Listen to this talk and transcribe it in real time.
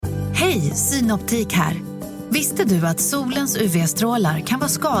Hej, Synoptik här. Visste du att solens UV-strålar kan vara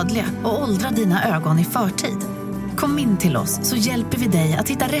skadliga och åldra dina ögon i förtid? Kom in till oss så hjälper vi dig att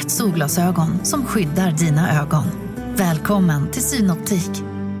hitta rätt solglasögon som skyddar dina ögon. Välkommen till Synoptik.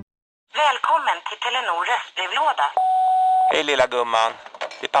 Välkommen till Telenor röstbrevlåda. Hej lilla gumman,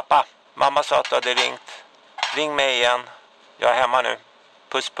 det är pappa. Mamma sa att du hade ringt. Ring mig igen. Jag är hemma nu.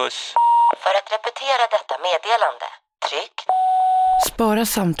 Puss puss. För att repetera detta meddelande, tryck. Spara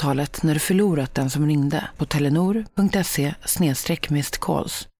samtalet när du förlorat den som ringde på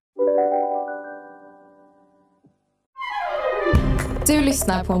telenor.se/missed-calls. Du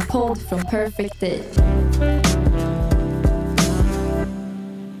lyssnar på en podd från Perfect Day.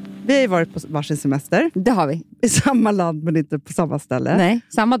 Vi har ju varit på varsin semester. Det har vi. I samma land men inte på samma ställe. Nej,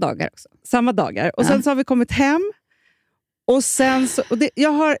 samma dagar också. Samma dagar. Och sen så har vi kommit hem. Och sen så,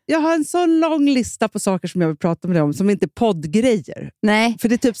 jag har en så lång lista på saker som jag vill prata med dig om som inte är poddgrejer. Nej, för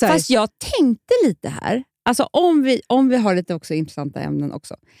det är typ så här, fast jag tänkte lite här. Alltså om vi har lite också intressanta ämnen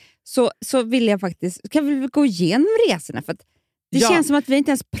också. Så vill jag faktiskt, kan vi gå igenom resorna? För att det känns som att vi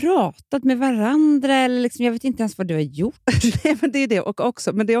inte ens pratat med varandra. Eller liksom, jag vet inte ens vad du har gjort. Nej, men det är det.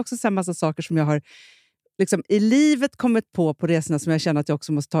 Men det är också en massa saker som jag har liksom, i livet kommit på resorna som jag känner att jag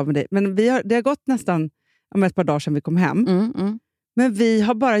också måste ta med dig. Men det har gått nästan ett par dagar sedan vi kom hem. Men vi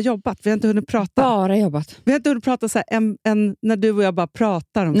har bara jobbat. Vi har inte hunnit prata. Bara jobbat. Vi har inte hunnit prata så här när du och jag bara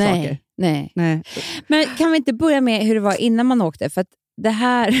pratar om saker. Nej. Men kan vi inte börja med hur det var innan man åkte? För att det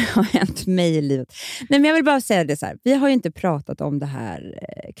här har hänt mig i livet. Nej, men jag vill bara säga det så här. Vi har ju inte pratat om det här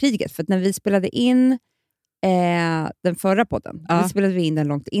kriget. För att när vi spelade in den förra podden. Vi spelade in den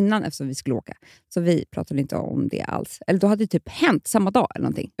långt innan eftersom vi skulle åka. Så vi pratade inte om det alls. Eller då hade det typ hänt samma dag eller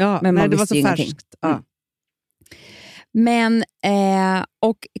någonting. Ja, men det var så färskt. Ja. Men,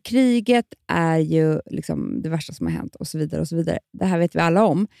 och kriget är ju liksom det värsta som har hänt och så vidare och så vidare. Det här vet vi alla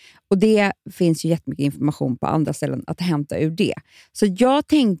om. Och det finns ju jättemycket information på andra ställen att hämta ur det. Så jag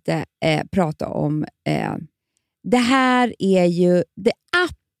tänkte prata om, det här är ju det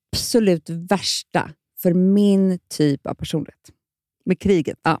absolut värsta för min typ av personlighet. Med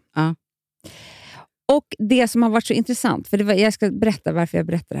kriget? Ja. Och det som har varit så intressant, för jag ska berätta varför jag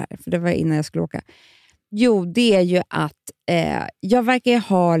berättar det här, för det var innan jag skulle åka. Jo, det är ju att jag verkar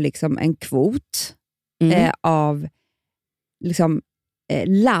ha liksom en kvot av liksom,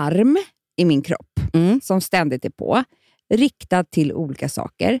 larm i min kropp som ständigt är på. Riktad till olika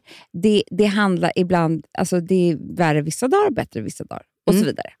saker. Det handlar ibland, alltså det är värre vissa dagar, bättre vissa dagar och så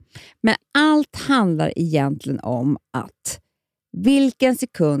vidare. Men allt handlar egentligen om att vilken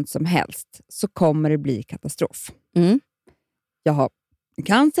sekund som helst så kommer det bli katastrof. Jag har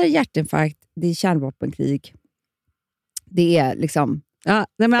cancer, hjärtinfarkt, det är kärnvapenkrig. Det är liksom... Ja,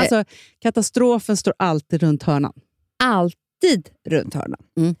 nej men alltså, katastrofen står alltid runt hörnan. Alltid runt hörnan.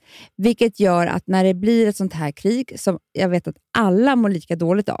 Vilket gör att när det blir ett sånt här krig, som jag vet att alla mår lika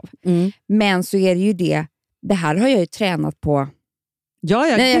dåligt av. Men så är det ju det här har jag ju tränat på. Jag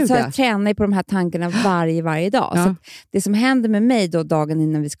tränar på de här tankarna varje dag. Så det som händer med mig då dagen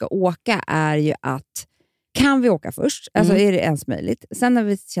innan vi ska åka är ju att kan vi åka först? Alltså är det ens möjligt? Sen när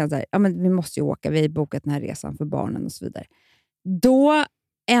vi känner så här, ja men vi måste ju åka, vi har bokat den här resan för barnen och så vidare. Då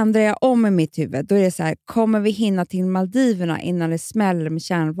ändrar jag om i mitt huvud. Då är det så här, kommer vi hinna till Maldiverna innan det smäller med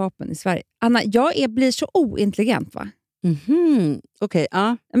kärnvapen i Sverige? Anna, blir så ointelligent va? Okej,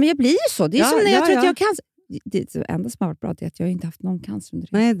 ja. Men jag blir ju så. Det är som när jag tror att jag har cancer. Det enda som har varit bra är att jag inte haft någon cancer under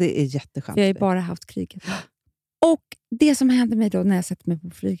det. Nej, det är jätteskönt. Jag har ju bara haft kriget. Och det som händer mig då när jag sätter mig på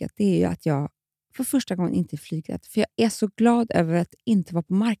flyget, det är ju att jag för första gången inte är flygrädd. För jag är så glad över att inte vara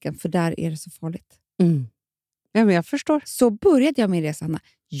på marken. För där är det så farligt. Ja, men jag förstår. Så började jag min resa, Hanna.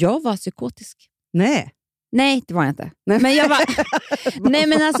 Jag var psykotisk. Nej, det var jag inte. Nej. Men jag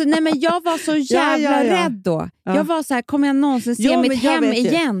var... men jag var så jävla rädd då. Ja. Jag var så här, kommer jag någonsin se mitt hem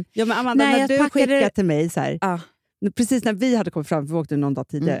igen? Ja, men Amanda, när du skickade till mig så här, precis när vi hade kommit fram, för vi åkte någon dag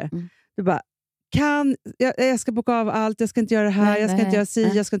tidigare. Du bara, jag ska boka av allt, jag ska inte göra det här, jag ska inte göra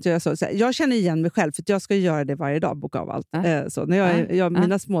jag ska inte göra så. Jag känner igen mig själv, för jag ska göra det varje dag, boka av allt. Så när jag har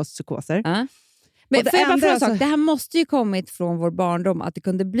mina små psykoser. Men får jag bara fråga en sak? Det här måste ju kommit från vår barndom, att det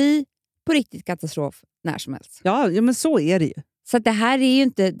kunde bli på riktigt katastrof när som helst. Ja, men så är det ju. Så att det här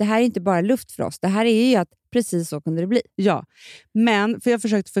är inte bara luft för oss. Det här är ju att precis så kunde det bli. Ja, men för jag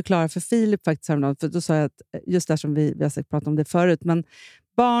försökte förklara för Filip faktiskt häromdagen, för då sa jag att just där som vi har säkert pratat om det förut, men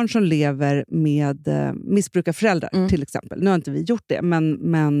barn som lever med missbrukarföräldrar till exempel. Nu har inte vi gjort det,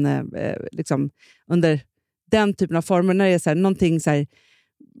 men liksom under den typen av former, när det är så här, någonting så här,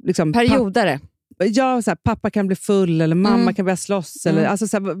 liksom, periodare. Ja, så här, pappa kan bli full eller mamma kan börja slåss eller alltså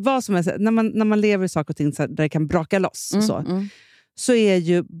så här, vad som helst, när man lever i saker och ting så här, där det kan braka loss och så. så är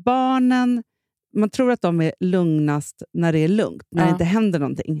ju barnen, man tror att de är lugnast när det är lugnt, när det inte händer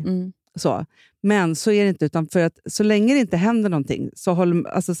någonting. Så. Men så är det inte, utan för att så länge det inte händer någonting så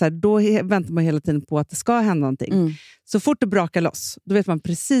då väntar man hela tiden på att det ska hända någonting. Så fort det brakar loss, då vet man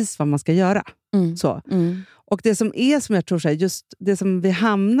precis vad man ska göra. Så. Och det som jag tror så här, just det som vi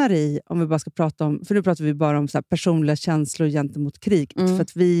hamnar i, om vi bara ska prata om, för nu pratar vi bara om så här, personliga känslor gentemot krig, för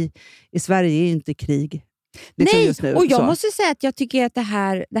att vi i Sverige är ju inte i krig. Liksom. Nej, just nu, och jag så. måste säga att jag tycker att det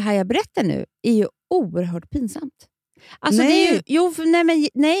här jag berättar nu är ju oerhört pinsamt. Alltså nej. Det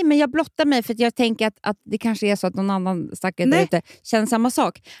är ju, men jag blottar mig för att jag tänker att det kanske är så att någon annan stackare där ute känner samma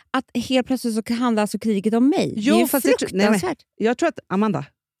sak. Att helt plötsligt så handlar alltså kriget om mig. Jo, det är ju fruktansvärt.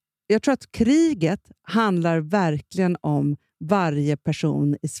 Jag tror att kriget handlar verkligen om varje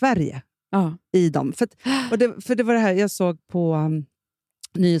person i Sverige. I dem. För det var det här jag såg på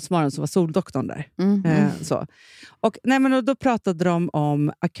Nyhetsmorgon, så var Soldoktorn där. Så. Och då pratade de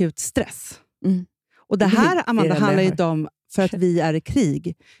om akut stress. Och det här, Amanda, handlar ju inte om för att vi är i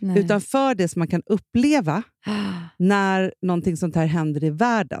krig. Utan för det som man kan uppleva när någonting sånt här händer i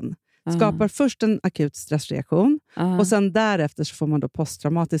världen. Skapar först en akut stressreaktion. Och sen därefter så får man då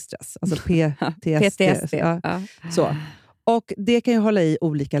posttraumatisk stress. Alltså PTSD. Så. Och det kan ju hålla i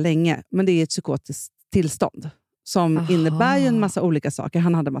olika länge. Men det är ett psykotiskt tillstånd. Som innebär ju en massa olika saker.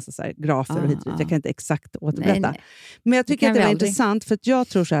 Han hade en massa så här grafer och hit och dit. Jag kan inte exakt återberätta. Men jag tycker att det var intressant. För att jag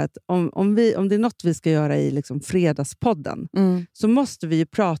tror så här att om det är något vi ska göra i liksom Fredagspodden. Så måste vi ju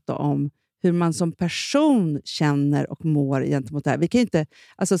prata om hur man som person känner och mår gentemot det här. Vi kan ju inte,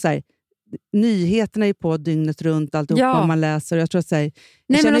 alltså så här, nyheterna är på dygnet runt, alltihopa vad man läser. Jag tror att så här,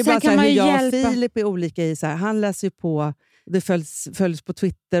 jag känner ju bara så här, hur jag och Filip är olika i så här, han läser ju på, det följs på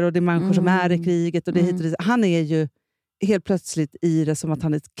Twitter och det är människor som är i kriget och det hit och dit. Han är ju helt plötsligt i det som att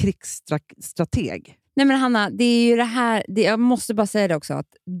han är ett krigsstrateg. Nej men Hanna, det är ju det här, jag måste bara säga det också, att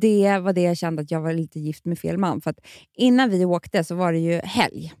det var det jag kände att jag var lite gift med fel man. För att innan vi åkte så var det ju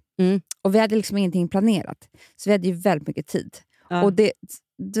helg. Och vi hade liksom ingenting planerat. Så vi hade ju väldigt mycket tid. Och det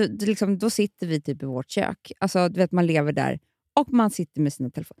liksom, då sitter vi typ i vårt kök. Alltså du vet, man lever där. Och man sitter med sina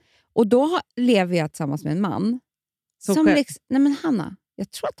telefoner. Och då lever jag tillsammans med en man. Som liksom, nej men Hanna,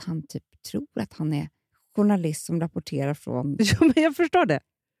 jag tror att han typ tror att han är journalist som rapporterar från... Ja, men jag förstår det.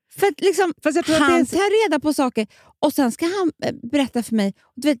 För att liksom, fast jag tror han att tar reda på saker. Och sen ska han berätta för mig.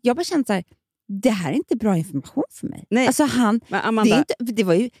 Och du vet, jag bara kände så här, det här är inte bra information för mig. Nej. Alltså men Amanda, det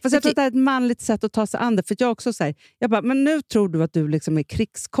var ju... Fast jag tror att det är ett manligt sätt att ta sig an det. För jag också säger, men nu tror du att du liksom är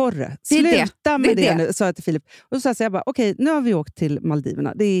krigskorre. Sluta med det nu, sa jag till Filip. Och så sa jag bara, okej, nu har vi åkt till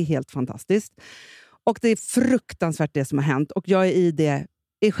Maldiverna. Det är helt fantastiskt. Och det är fruktansvärt det som har hänt. Och jag är i det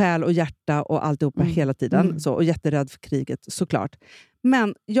i själ och hjärta och alltihopa hela tiden. Så, och jätterädd för kriget, såklart.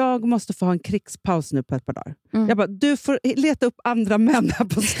 Men jag måste få ha en krigspaus nu på ett par dagar. Jag bara, du får leta upp andra män här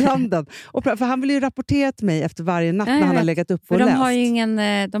på stranden. För han vill ju rapportera till mig efter varje natt när han har legat upp och läst.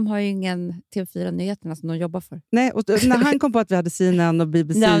 De har ju ingen TV4-nyheterna som de jobbar för. Nej, och när han kom på att vi hade CNN och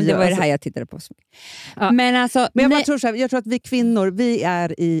BBC. Nej, det var det här jag tittade på. Ja. Men jag tror så här, jag tror att vi kvinnor, vi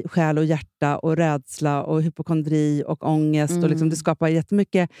är i själ och hjärta och rädsla och hypokondri och ångest. Och liksom, det skapar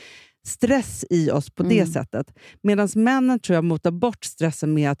jättemycket stress i oss på det sättet. Medan männen tror jag motar bort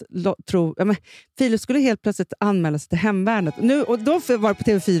stressen med att Filip skulle helt plötsligt anmäla sig till hemvärnet. Nu, och då var det på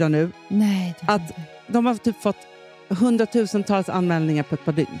TV4 nu. Nej, att de har typ fått 100,000-tals anmälningar på ett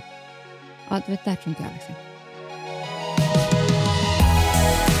par dygn. Ja, det där tror inte jag liksom.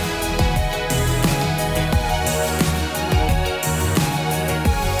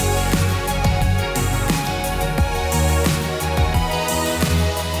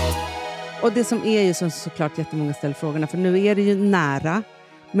 Och det som är ju såklart jättemånga ställer frågorna. För nu är det ju nära.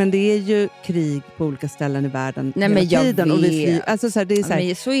 Men det är ju krig på olika ställen i världen hela tiden. Och alltså så här, det är så här,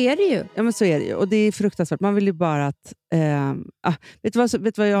 men så är det ju. Ja, men så är det ju. Och det är fruktansvärt. Man vill ju bara att... vet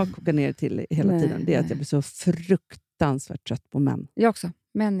du vad jag kokar ner till hela tiden? Det är att jag blir så fruktansvärt trött på män. Jag också.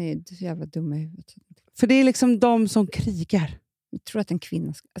 Män är så jävla dumma i huvudet. För det är liksom de som krigar. Jag tror att en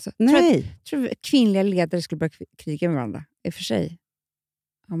kvinna... Alltså, nej. Tror att kvinnliga ledare skulle börja kriga med varandra. I och för sig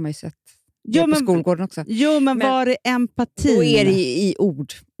har man ju sett... på skolgården också. Jo, men var är empatin? Och är det i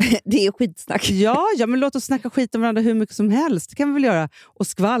ord. Det är skitsnack. Ja, men låt oss snacka skit om varandra hur mycket som helst. Det kan vi väl göra. Och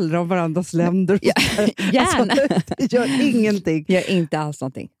skvallra om varandras länder. Ja, gärna. Alltså, gör ingenting. Gör inte alls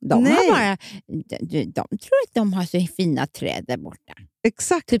någonting. De tror att de har så fina träd där borta.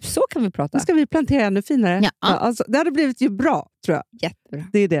 Exakt. Typ så kan vi prata. Nu ska vi plantera ännu finare. Ja. Ja, alltså, det hade blivit ju bra, tror jag. Jättebra.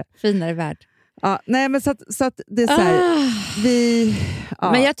 Det är det. Finare värld. Ja, nej, men så att det är så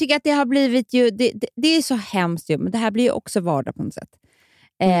här, Men jag tycker att det har blivit ju, det är så hemskt ju, men det här blir ju också vardag på något sätt.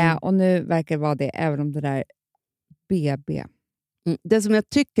 Och nu verkar det vara det, även om det där BB Det som jag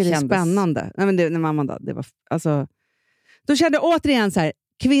tycker är spännande, då kände jag återigen så här,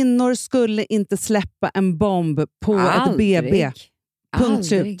 kvinnor skulle inte släppa en bomb på ett BB. Punkt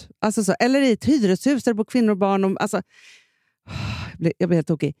slut. Alltså så, eller i ett hyreshus där det bor kvinnor och barn. Jag blir helt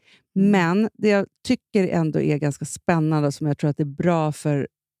tokig. Men det jag tycker ändå är ganska spännande, som jag tror att det är bra för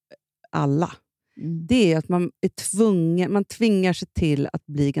alla, det är att man tvingar sig till att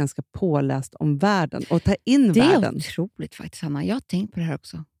bli ganska påläst om världen och ta in världen. Det är otroligt faktiskt, Hanna. Jag har tänkt på det här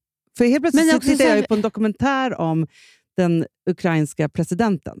också. För helt plötsligt tittar jag på en dokumentär om den ukrainska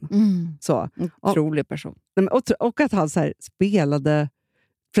presidenten. Så. Otrolig person. Och att han så här spelade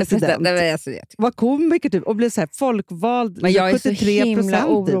president. Var komiker typ, och blev så här folkvald. Men jag är 73%. Så himla typ.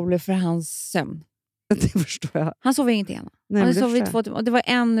 orolig för hans sömn. Det förstår jag. Han sov ingenting annat. Han sov i 2 timmar. Och det var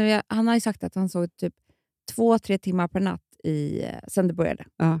han har ju sagt att han sov typ 2-3 timmar per natt sen det började.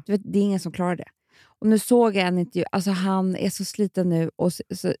 Ja. Du vet, det är ingen som klarar det. Och nu såg jag en intervju. Alltså han är så sliten nu. Och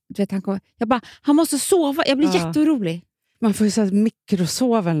så, du vet, jag bara, han måste sova. Jag blir jätteorolig. Man får ju säga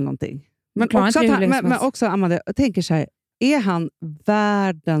mikrosova eller någonting. Men också, Amanda, jag tänker så här, är han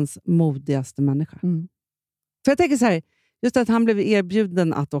världens modigaste människa? För jag tänker så här, just att han blev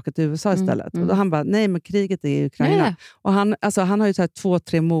erbjuden att åka till USA istället. Och då han bara, nej men kriget är i Ukraina. Yeah. Och han har ju så här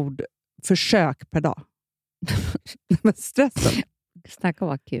 2-3 mordförsök per dag. Men stressen. Snacka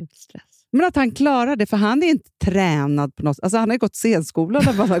om akut stress. Men att han klarar det, för han är inte tränad på något. Alltså han har ju gått scenskolan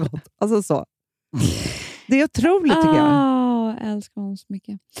där man har gått. Alltså så. Det är otroligt tycker jag. Jag älskar honom så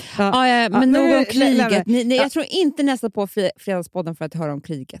mycket. Men nog om kriget. Jag tror inte nästa på Fredagspodden för att höra om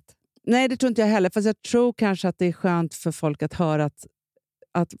kriget. Nej, det tror inte jag heller. Fast jag tror kanske att det är skönt för folk att höra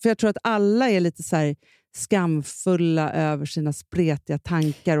för jag tror att alla är lite så här skamfulla över sina spretiga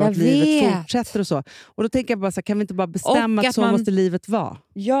tankar och att livet fortsätter och så. Och då tänker jag bara så här, kan vi inte bara bestämma att så måste livet vara?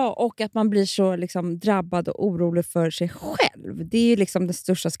 Ja, och att man blir så liksom drabbad och orolig för sig själv. Det är ju liksom den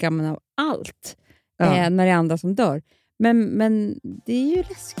största skammen av allt. När det är andra som dör. Men det är ju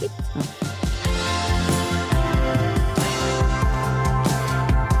läskigt. Ja.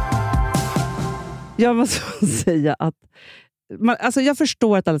 Jag måste säga att jag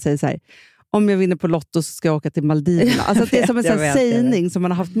förstår att alla säger så här, om jag vinner på Lotto så ska jag åka till Maldiverna. Alltså att det är som en sägning som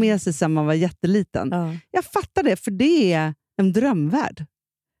man har haft med sig sedan man var jätteliten. Ja. Jag fattar det, för det är en drömvärld.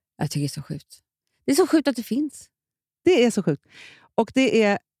 Jag tycker det är så sjukt. Det är så sjukt att det finns. Det är så sjukt. Och det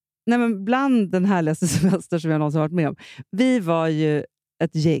är bland den härligaste semester som jag någonsin varit med om. Vi var ju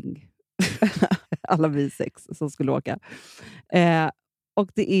ett gäng. Alla vi 6 som skulle åka. Och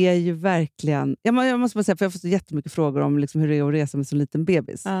det är ju verkligen... Jag måste bara säga, för jag får så jättemycket frågor om liksom hur det är att resa med så liten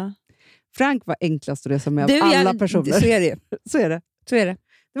bebis. Frank var enklast att resa med av alla personer. Så är det. Så är det.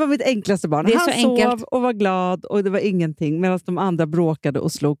 Det var mitt enklaste barn. Han sov och var glad och det var ingenting. Medan de andra bråkade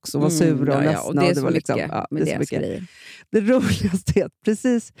och slogs och var sura och ledsna. Och det är så var mycket. Liksom, det är så mycket. Det roligaste är att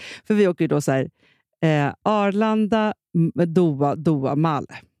precis... För vi åker ju då så här... Arlanda, Doha,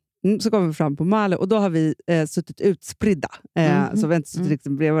 Male. Så kommer vi fram på Male och då har vi suttit utspridda. Så vi har inte suttit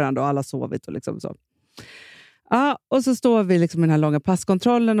liksom bredvid varandra och alla sovit och liksom så. Ja, och så står vi liksom i den här långa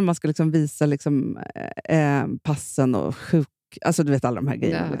passkontrollen och man ska liksom visa liksom, passen och alltså du vet alla de här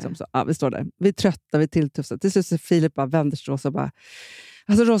grejerna. Liksom så. Ja, vi står där. Vi är trötta, vi är tilltufsade. Till slut så Filip bara vänder sig och så bara,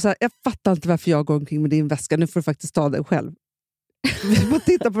 alltså Rosa, jag fattar inte varför jag går omkring med din väska. Nu får du faktiskt ta den själv. Vi bara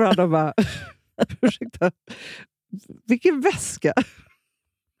tittar på varandra och bara, ursäkta, vilken väska?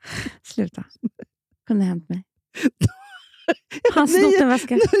 Sluta. Kunde hänt mig. Han snott en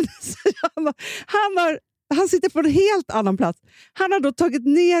väska. Han sitter på en helt annan plats. Han har då tagit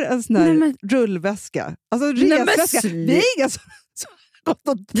ner en sån här rullväska. Alltså en resväska. Det är inga som gått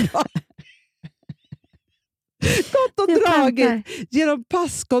och dragit genom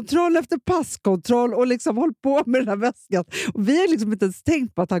passkontroll efter passkontroll och liksom hållit på med den här väskan. Och vi har liksom inte ens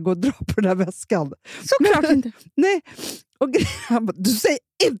tänkt på att han går och drar på den här väskan. Såklart inte. Nej. Och han bara, du säger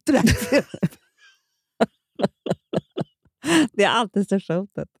inte det. Det är alltid största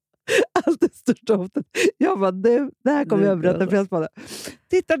hotet. Alltid största hotet. Jag bara, det här kommer jag att berätta för Fredagspodden.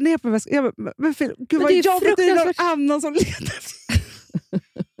 Tittar ner på väskan. Jag bara, men gud vad jobbigt, det är någon annan som leder.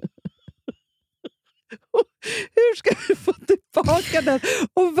 Hur ska vi få tillbaka den?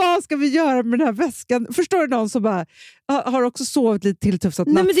 Och vad ska vi göra med den här väskan? Förstår du någon som bara har också sovit lite tilltufsat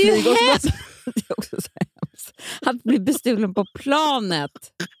nattflyg? Nej, men det är ju hemskt. Det är också så hemskt. Att bli bestulen på planet.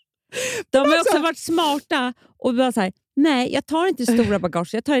 De har också varit smarta och bara så här, nej, jag tar inte det stora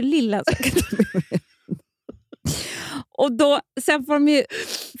bagage, jag tar det lilla. Och då, sen får de ju,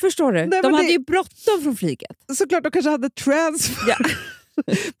 förstår du? Nej, de hade ju bråttom från flyget. Såklart, de kanske hade transfer. Ja.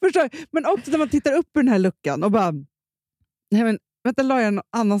 Förstår du? Men också när man tittar upp i den här luckan och bara, nej men Vänta, la jag någon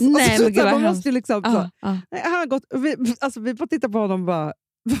annans? Nej, men gud, man måste ju liksom... Ah. Nej, han har gått, vi får titta på honom och bara...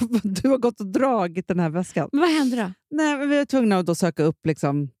 Du har gått och dragit den här väskan. Men vad hände då? Nej, men vi var tvungna att då söka upp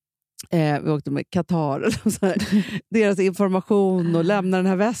liksom... vi åkte med Qatar och så här, deras information och lämna den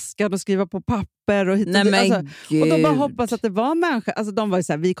här väskan och skriva på papper och hit och dit. Och de bara hoppas att det var människa. Alltså de var ju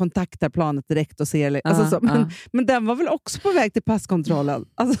så här, vi kontaktar planet direkt och ser. Alltså, så. Men den var väl också på väg till passkontrollen.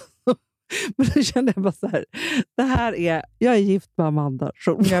 Alltså, men då kände jag bara så här, jag är gift med Amanda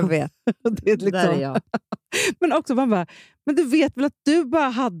Schulman. Jag vet. Det är liksom, där är jag. Men också man bara, men du vet väl att du bara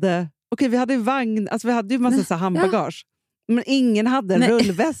hade, okej, vi hade ju vagn, alltså vi hade ju massa så här handbagage. Men ingen hade en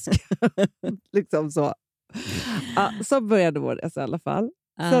rullväska. liksom så. Ja, så började vår resa i alla fall.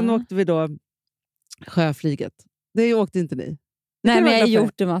 Sen åkte vi då sjöflyget. Det åkte inte ni. Nej, men jag har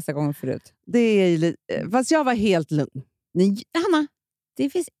gjort det massa gånger förut. Det är fast jag var helt lugn. Nej, Hanna, det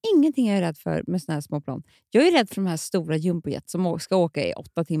finns ingenting jag är rädd för med såna här små plan. Jag är rädd för de här stora jumbojet som ska åka i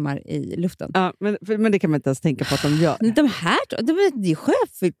 8 timmar i luften. Ja, men det kan man inte ens tänka på att de gör. De här, det är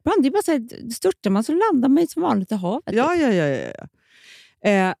sjöflygplan. Det är bara så här, störtar man så landar man ju som vanligt i havet.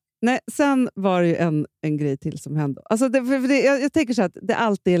 Ja. Nej, sen var det ju en grej till som hände. Alltså jag tänker så att det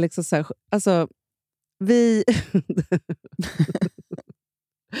alltid är liksom så här, alltså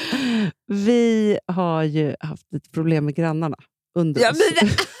vi har ju haft lite problem med grannarna under oss.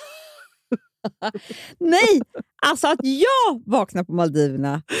 Nej, alltså att jag vaknar på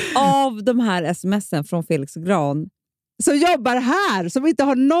Maldiverna av de här sms'en från Felix och Gran som jobbar här, som inte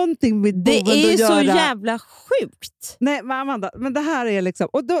har någonting med boende att göra. Det är så jävla sjukt. Nej, men Amanda, men det här är liksom...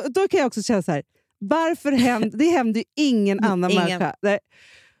 Och då kan jag också känna så här, varför händer... Det händer ju ingen annan människa.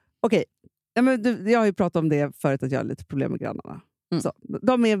 Okej, jag har ju pratat om det förut, att jag har lite problem med grannarna. Så,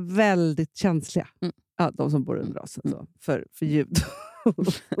 de är väldigt känsliga. Ja, de som bor under oss. Så, för ljud.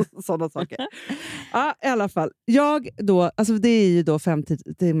 Sådana saker. Ja, i alla fall. Alltså det är ju då 5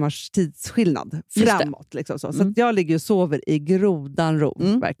 timmars tidsskillnad framåt. Liksom så att jag ligger och sover i grodan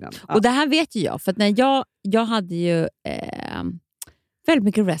ro. Verkligen. Ja. Och det här vet ju jag. För att när jag hade ju väldigt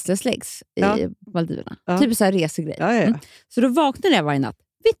mycket restless legs i Maldiverna. Typ så här resegrej. Ja. Så då vaknade jag varje natt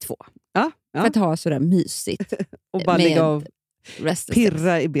vid 2. Ja. För att ha sådär mysigt. Och bara ligga och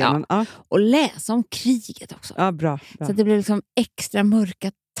pirra i benen. Ja. Och läsa om kriget också. Ja, bra. Så att det blev liksom extra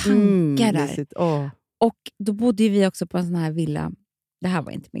mörka tankar där. Och då bodde vi också på en sån här villa. Det här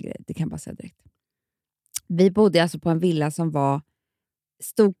var inte min grej, det kan jag bara säga direkt. Vi bodde alltså på en villa som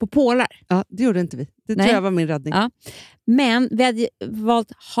stod på pålar. Ja, det gjorde inte vi. Det tror jag var min räddning. Ja. Men vi hade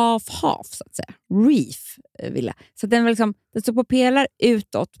valt half så att säga. Reef villa. Så den var liksom, den stod på pelare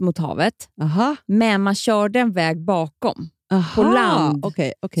utåt mot havet. Aha. Men man körde en väg bakom. Aha, på land.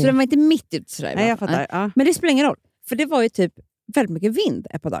 Okay. Så den var inte mitt ut sådär. Nej, jag fattar. Ja. Men det spelar ingen roll. För det var ju typ väldigt mycket vind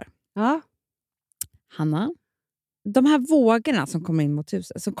ett par dagar. Ja. Hanna, de här vågorna som kommer in mot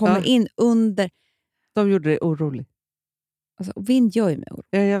huset, som kommer in under... De gjorde det orolig. Alltså, vind gör ju mig orolig.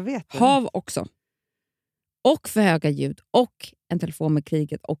 Ja, jag vet. Hav också. Och för höga ljud. Och en telefon med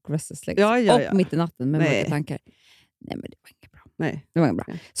kriget och restless legs. Och mitt i natten med mörka tankar. Nej, men det var inget bra. Nej. Det var inget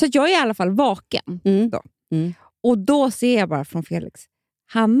bra. Så jag är i alla fall vaken. Då. Och då ser jag bara från Felix.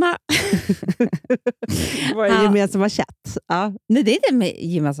 Hanna... Vår gemensamma chatt. Ja. Nej, det är inte med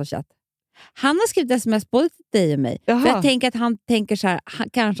gemensamma chatt. Han har skrivit sms både till dig och mig. För jag tänker att han tänker så här,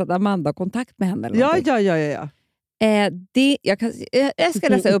 kanske att Amanda har kontakt med henne. Eller Ja. Jag ska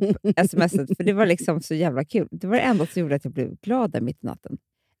läsa upp smset, för det var liksom så jävla kul. Det var det enda som gjorde att jag blev glad där mitt i natten.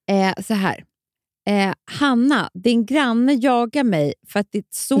 Så här. Hanna, din granne jagar mig för att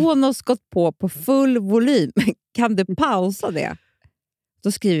ditt Sonos gått på full volym. Kan du pausa det?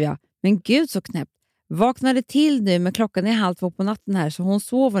 Då skriver jag, men gud så knäppt. Vaknade till nu, men klockan är 1:30 på natten här, så hon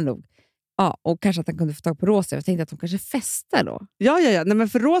sover nog. Ja, och kanske att han kunde få tag på Rosa. Jag tänkte att hon kanske festar då. Ja. Nej, men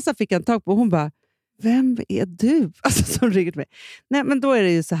för Rosa fick han tag på, och hon bara, vem är du? Alltså, som ringer till mig. Nej, men då är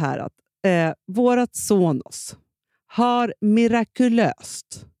det ju så här att vårat Sonos har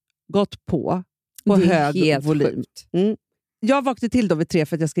mirakulöst gått på hög volym. Jag vaknade till då vid 3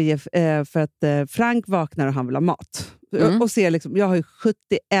 för att jag ska ge för att Frank vaknar och han vill ha mat. Och ser liksom, jag har ju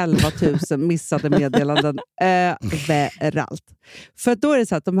 71 000 missade meddelanden överallt. För då är det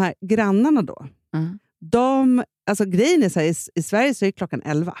så att de här grannarna då, alltså grejen är så här, i Sverige så är det klockan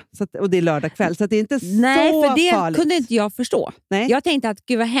 11 så att, och det är lördag kväll, så att det är inte så farligt. Nej, för det kunde inte jag förstå. Nej. Jag tänkte att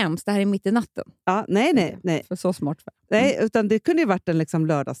gud vad hemskt, det här är mitt i natten. Ja, nej. För så smart. Nej, utan det kunde ju varit en liksom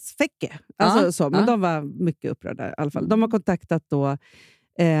lördagsfäcke. Alltså, så, men de var mycket upprörda i alla fall. De har kontaktat då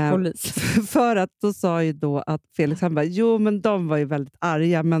polis. För att då sa ju då att Felix, han bara, jo men de var ju väldigt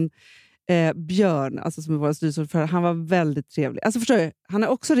arga, men Björn, alltså som är vår styrelseordförande, han var väldigt trevlig. Alltså förstår du, han har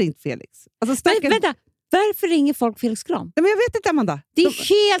också ringt Felix. Alltså, vänta, Varför ringer folk Felix Gran? Nej, men jag vet inte, Amanda. Det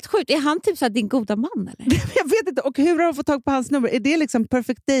är helt sjukt. Är han typ så här din goda man eller? Jag vet inte. Och hur har de fått tag på hans nummer? Är det liksom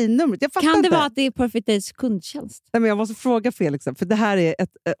Perfect Day-numret? Jag fattar kan det inte. Vara att det är Perfect Days kundtjänst? Nej, men jag måste fråga Felix, för det här är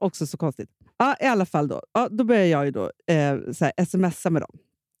också så konstigt. Ja, i alla fall då. Ja, då börjar jag ju då så här, smsa med dem.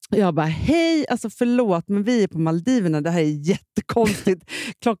 Jag bara, hej, alltså förlåt, men vi är på Maldiverna. Det här är jättekonstigt.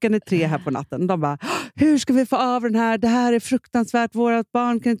 Klockan är 3 här på natten. De bara, hur ska vi få av den här? Det här är fruktansvärt. Vårat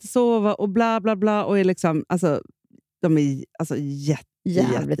barn kan inte sova och bla bla bla. Och är liksom, alltså, de är alltså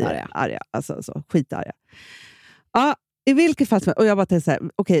jävligt arga. Alltså så, skitarga. Ja, i vilket fall som, och jag bara tänkte så här,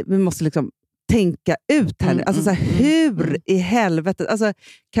 okej, vi måste liksom tänka ut här nu. Alltså så här, hur i helvetet, alltså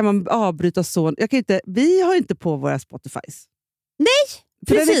kan man avbryta så? Vi har inte på våra Spotifys. Nej!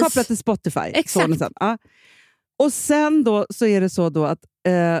 För precis. den är kopplad till Spotify. Exakt. Sen. Ja. Och sen då så är det så då att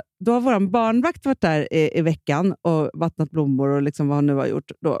då har vår barnvakt varit där i veckan och vattnat blommor och liksom vad han nu har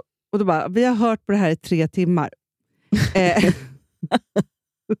gjort. Då. Och då bara, vi har hört på det här i 3 timmar.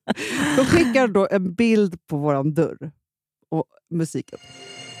 Då skickar då en bild på våran dörr och musiken.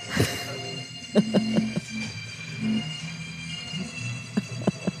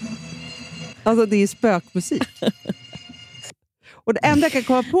 Alltså det är spökmusik. Och det enda jag kan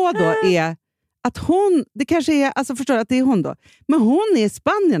komma på då är att hon, det kanske är, alltså förstår du att det är hon då, men hon är i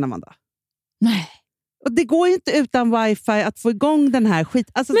Spanien, Amanda. Nej. Och det går ju inte utan wifi att få igång den här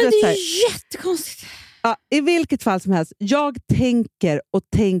skit. Alltså, men det är ju jättekonstigt. Ja, i vilket fall som helst, jag tänker och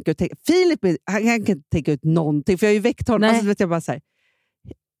tänker. Filip, han kan inte tänka ut någonting, för jag har ju väckt honom. Alltså, vet jag bara så här,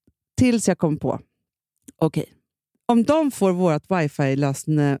 tills jag kom på, okej, om de får vårt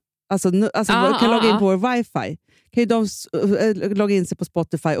wifi-lösning, alltså kan logga in på vår wifi, kan ju de logga in sig på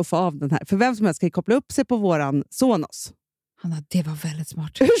Spotify och få av den här. För vem som helst kan ju koppla upp sig på våran Sonos. Hanna, det var väldigt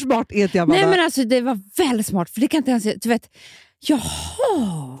smart. Hur smart är det, Amanda? Nej, men alltså det var väldigt smart. För det kan inte ens, du vet,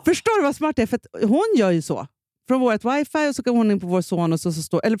 jaha. Förstår du vad smart det är? För att hon gör ju så. Från vårt wifi och så går hon in på vår Sonos och så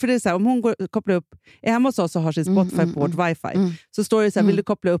står, eller för det är så här, om hon kopplar upp, är hemma hos oss och har sin Spotify på vårt wifi, så står det så här, vill du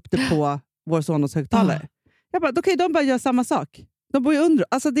koppla upp det på vår Sonos högtalare? Jag bara, då kan ju de bara göra samma sak. De bor ju under.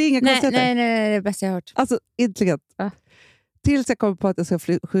 Alltså det är inga konstigheter. Nej, det är det bästa jag har hört. Alltså intelligent. Tills jag kommer på att jag ska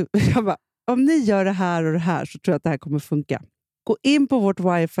jag bara, om ni gör det här och det här så tror jag att det här kommer funka. Gå in på vårt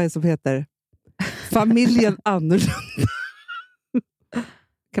wifi som heter Familjen Annorlunda.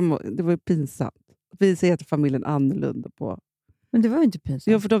 Det var ju pinsamt. Vi heter Familjen Annorlunda på. Men det var ju inte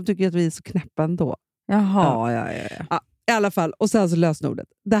pinsamt. Jo, för de tycker att vi är så knäppa ändå. Jaha, ja. I alla fall. Och sen så lösenordet.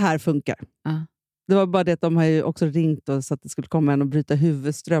 Det här funkar. Det var bara det att de har ju också ringt och så att det skulle komma en och bryta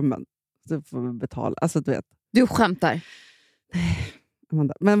huvudströmmen. Så får vi betala. Alltså du vet. Du skämtar.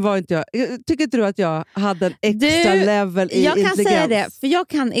 Amanda. Men var inte jag... Tycker inte du att jag hade en extra level i jag intelligens? Jag kan säga det. För jag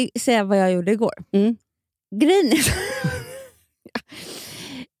kan säga vad jag gjorde igår. Grejen är...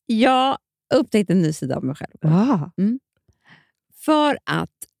 jag upptäckte en ny sida av mig själv. För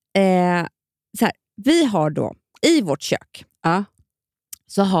att så här, vi har då i vårt kök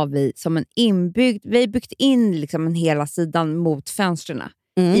så har vi som en inbyggd, vi har byggt in liksom en hela sidan mot fönstren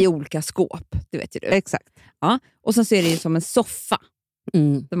i olika skåp, det vet ju du. Exakt. Ja, och sen så är det ju som en soffa.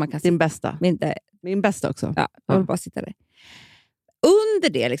 Där man kan Din bästa. Min bästa också. Ja, jag vill bara sitta där. Under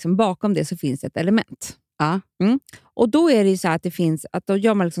det, liksom, bakom det så finns det ett element. Och då är det ju så här att det finns, att då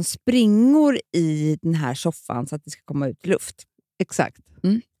gör man liksom springor i den här soffan så att det ska komma ut luft. Exakt.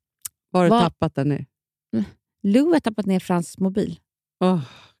 Var har du tappat den nu? Lou har tappat ner Frans mobil.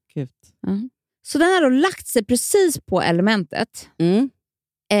 Gud. Så den har då lagt sig precis på elementet.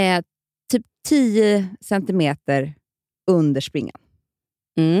 Typ 10 centimeter under springan.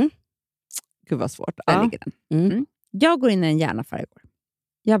 Gud vad svårt. Där ligger den. Jag går in i en hjärnaffär igår.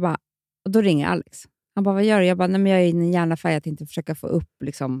 Jag bara, och då ringer Alex. Han bara, vad gör du? Jag bara, nej men jag är inne i en hjärnaffär. Jag tänkte försöka få upp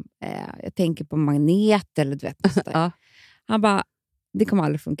liksom, jag tänker på magnet eller du vet. Han bara, det kommer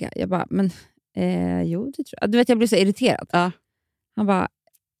aldrig funka. Jag bara, men jo det tror jag. Du vet, jag blir så irriterad. Han bara,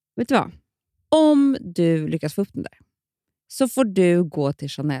 vet du vad? Om du lyckas få upp den där så får du gå till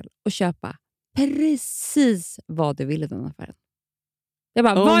Chanel och köpa precis vad du vill i den affären. Jag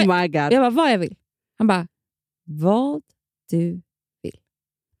bara, my God. Jag bara, vad jag vill. Han bara, vad du vill.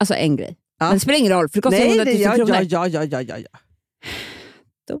 Alltså en grej. Men det spelar ingen roll, för det kostar 100 000 kronor. Ja.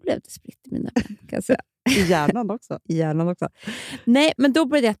 Då blev det spritt i mina ben, kan jag säga. I hjärnan också. I hjärnan också. Nej, men då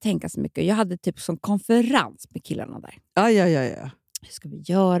började jag tänka så mycket. Jag hade typ som konferens med killarna där. Ja. Hur ska vi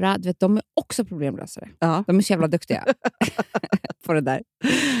göra? Du vet, de är också problemlösare. De är så jävla duktiga på det där.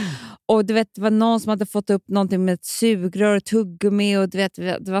 Och du vet, det var någon som hade fått upp någonting med ett sugrör och tuggummi och du vet,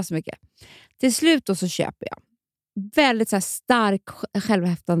 det var så mycket. Till slut då så köper jag väldigt så här stark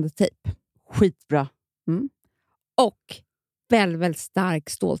självhäftande tejp. Skitbra. Och väldigt, väldigt stark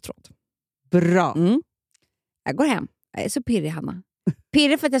ståltråd. Bra. Jag går hem. Jag är så pirrig, Hanna.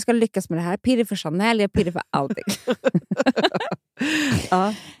 Pirrig för att jag ska lyckas med det här. Pirrig för Chanel. Jag är pirrig för allting.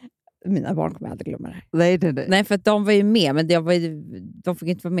 Ja. Mina barn kommer aldrig glömma det här. Nej. Nej, för att de var ju med. Men de fick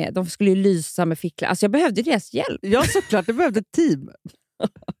inte vara med. De skulle ju lysa med ficklar. Alltså jag behövde deras hjälp. Ja, såklart. Det behövde ett team.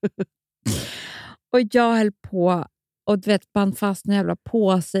 Och jag höll på och du vet, band fast en jävla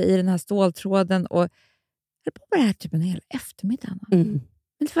påse i den här ståltråden. Och höll på med det här typ en hel eftermiddag. Men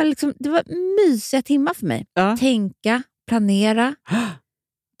det var mysiga timmar för mig. Ja. Tänka, planera.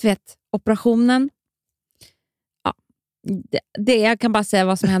 Du vet, operationen. Ja, det jag kan bara säga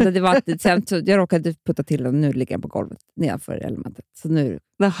vad som hände. Det var att sen, jag råkade putta till den. Nu ligger den på golvet nedanför elementet. Så nu...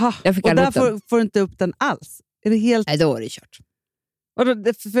 Jaha. Jag fick och där får du inte upp den alls? Är det helt... Nej, då är det kört. Och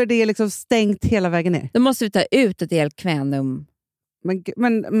då, för det är liksom stängt hela vägen ner? Då måste vi ta ut ett helt kvänum.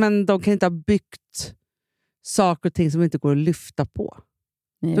 Men de kan inte ha byggt saker och ting som inte går att lyfta på.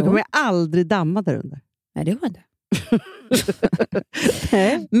 Jo. Då kan man ju aldrig damma där under. Nej, det var det.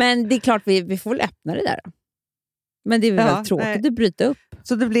 Men det är klart, vi får väl öppna det där då. Men det är väl väldigt tråkigt att bryta upp.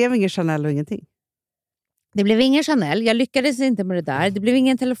 Så det blev ingen Chanel och ingenting? Det blev ingen Chanel. Jag lyckades inte med det där. Det blev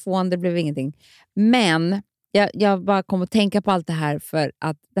ingen telefon, det blev ingenting. Men jag bara kom att tänka på allt det här för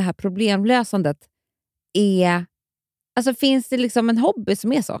att det här problemlösandet är... Alltså finns det liksom en hobby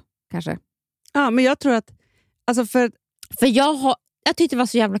som är så, kanske? Ja, men jag tror att... Alltså för jag tyckte det var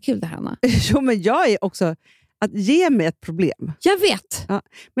så jävla kul det här, Anna. Jo, men jag är också... Att ge mig ett problem. Jag vet. Ja,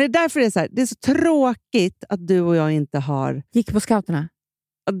 men det är därför det är så här, det är så tråkigt att du och jag inte har... Gick på scouterna?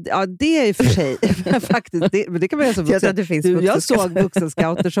 Ja, det är ju för sig faktiskt. Men det kan man göra som vuxen. Jag såg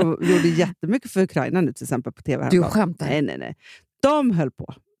vuxenscouter som gjorde jättemycket för Ukraina nu till exempel på tv. Du skämtar? Nej. De höll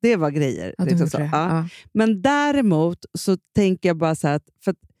på. Det var grejer. Ja, liksom så. Ja. Men däremot så tänker jag bara så här att,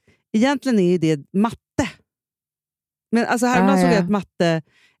 för att egentligen är det matte. Men alltså här såg jag ett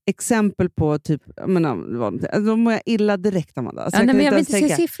matte-exempel på typ, då mår jag illa direkt, Amanda. Alltså, men jag vill inte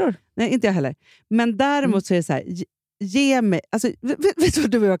se siffror. Nej, inte jag heller. Men däremot så är det så här, ge mig, alltså, vet du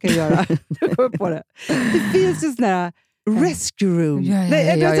vad du och jag kan göra? På det. Det finns ju såna här rescue room. Man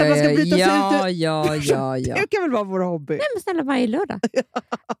ska bryta sig ut. Det kan väl vara vår hobby. Nej, men snälla, varje lördag.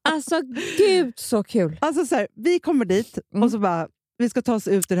 Alltså, gud så kul. Alltså så här, vi kommer dit och så bara, vi ska ta oss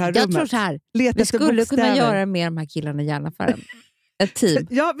ut ur det här rummet. Jag tror så här, vi skulle kunna göra med de här killarna i järnaffären. Ett team.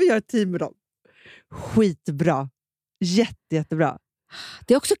 Ja, vi gör ett team med dem. Skitbra. Jättebra.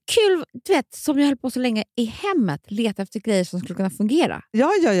 Det är också kul, du vet, som jag höll på så länge i hemmet, leta efter grejer som skulle kunna fungera.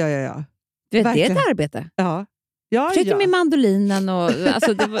 Ja. Du vet, det är ett arbete. Ja. Försökte med mandolinen och...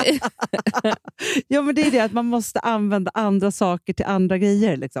 Alltså, det var... Ja, men det är det att man måste använda andra saker till andra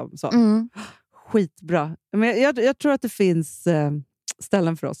grejer. Liksom. Så. Skitbra. Men jag tror att det finns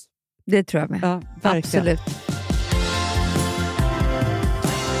ställen för oss. Det tror jag med. Ja, verkligen. Absolut.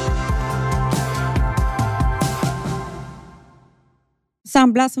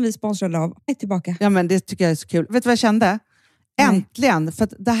 Sambla som vi sponsrade av är tillbaka. Ja, men det tycker jag är så kul. Vet du vad jag kände? Äntligen! För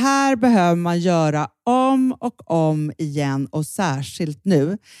att det här behöver man göra om och om igen och särskilt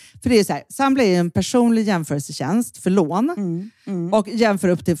nu. För det är så här, Sambla är en personlig jämförelsetjänst för lån och jämför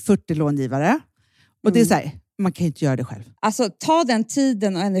upp till 40 långivare. Och det är så här, man kan ju inte göra det själv. Alltså ta den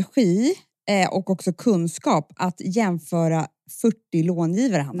tiden och energi och också kunskap att jämföra 40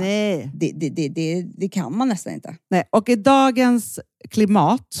 långivare, Hanna. Nej. Det kan man nästan inte. Nej. Och i dagens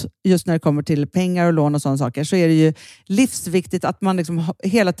klimat, just när det kommer till pengar och lån och sådana saker, så är det ju livsviktigt att man liksom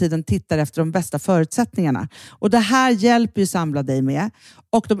hela tiden tittar efter de bästa förutsättningarna. Och det här hjälper ju Sambla dig med.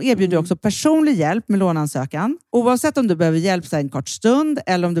 Och de erbjuder också personlig hjälp med låneansökan. Oavsett om du behöver hjälp så en kort stund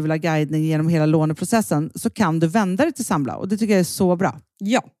eller om du vill ha guidning genom hela låneprocessen, så kan du vända dig till Sambla. Och det tycker jag är så bra.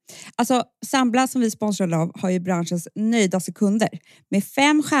 Ja, alltså Sambla som vi sponsrade av har ju branschens nöjdaste kunder med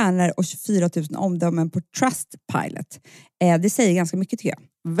 5 stjärnor och 24 000 omdömen på Trustpilot. Det säger ganska mycket, tycker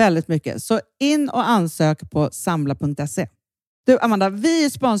jag. Väldigt mycket. Så in och ansök på sambla.se. Du, Amanda, vi är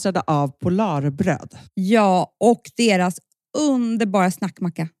sponsrade av Polarbröd. Ja, och deras underbara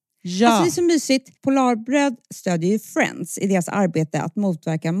snackmacka. Ja. Alltså det är så mysigt. Polarbröd stödjer ju Friends i deras arbete att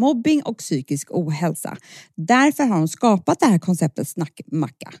motverka mobbing och psykisk ohälsa. Därför har de skapat det här konceptet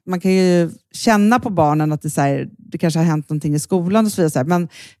snackmacka. Man kan ju känna på barnen att det kanske har hänt någonting i skolan och så vidare. Men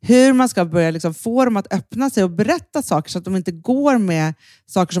hur man ska börja liksom få dem att öppna sig och berätta saker så att de inte går med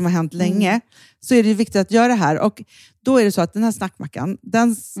saker som har hänt länge. Så är det ju viktigt att göra det här. Och då är det så att den här snackmackan,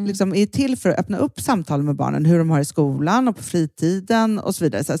 den liksom är till för att öppna upp samtal med barnen. Hur de har i skolan och på fritiden och så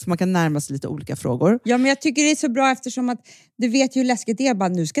vidare. Så man kan närma sig lite olika frågor. Ja, men jag tycker det är så bra eftersom att du vet ju hur läskigt det är. Bara,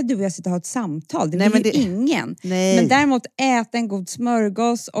 nu ska du och jag sitta och ha ett samtal. Det vill ju ingen. Nej. Men däremot äta en god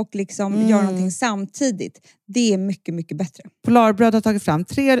smörgås och liksom göra någonting samtidigt. Det är mycket, mycket bättre. Polarbröd har tagit fram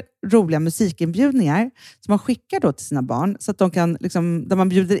 3 roliga musikinbjudningar som man skickar då till sina barn. Så att de kan, liksom, där man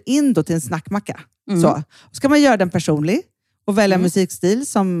bjuder in då till en snackmacka. Så ska man göra den personlig och välja musikstil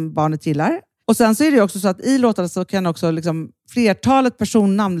som barnet gillar. Och sen så är det också så att i låtarna så kan också liksom flertalet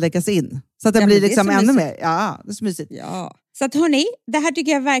personnamn läggas in. Så att det blir liksom ännu mer. Ja, det är så mysigt. Ja. Så att hörni, det här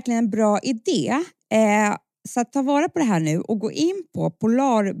tycker jag är verkligen en bra idé. Så att ta vara på det här nu och gå in på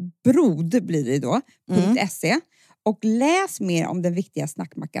polarbrod blir det då, .se och läs mer om den viktiga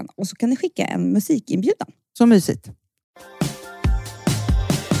snackmackan. Och så kan ni skicka en musikinbjudan. Så mysigt.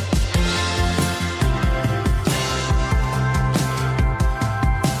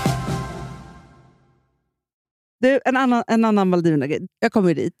 Du, en annan Maldiverna-grej. Jag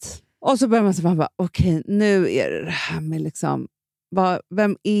kommer dit. Och så börjar man säga, okej, nu är det här med liksom,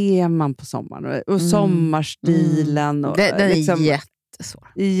 vem är man på sommaren? Och sommarstilen. Och, den liksom, är jättesvår.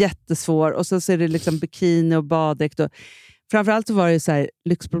 Jättesvår. Och så är det liksom bikini och baddräkt. Och, framförallt så var det ju så här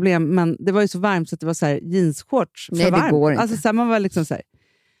lyxproblem, men det var ju så varmt så att det var så här jeansshorts för Nej, varmt. det går inte. Alltså så här, man var liksom så här,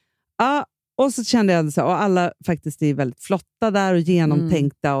 ja. Och så kände jag så här, och alla faktiskt är väldigt flotta där och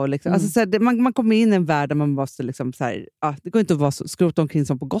genomtänkta. Och liksom, alltså så här, man kommer in i en värld där man måste liksom så här, ja, det går inte att vara så, skrota omkring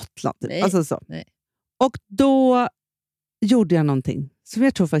som på Gotland. Typ. Nej. Alltså så. Nej. Och då gjorde jag någonting som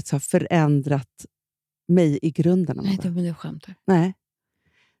jag tror faktiskt har förändrat mig i grunden. Nej, men du skämtar. Nej.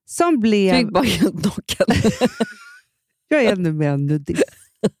 Som blev... Du gick bara helt knockad. Jag är ännu mer nudist.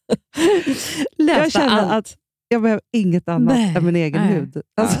 Jag känner att jag behöver inget annat än min egen hud.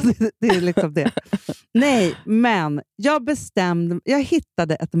 Alltså, det är liksom det. Nej, men jag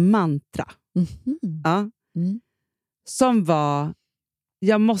hittade ett mantra. Som var,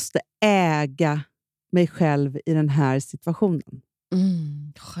 jag måste äga mig själv i den här situationen.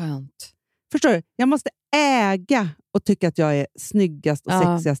 Skönt. Förstår du? Jag måste äga och tycka att jag är snyggast och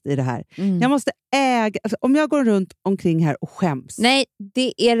sexigast i det här. Jag måste äga. Alltså, om jag går runt omkring här och skäms. Nej,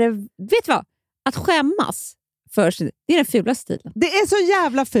 det är det. Vet du vad? Att skämmas för sig, det är den fula stilen. Det är så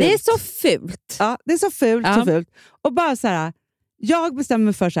jävla fult. Det är så fult. Ja, det är så fult, så fult. Och bara så här, jag bestämmer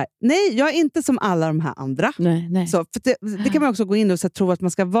mig för så här, nej, jag är inte som alla de här andra. Nej. Så, för det kan man också gå in och så tro att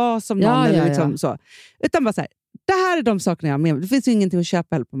man ska vara som någon. Eller liksom, så. Utan bara så här, det här är de sakerna jag har med mig. Det finns ju ingenting att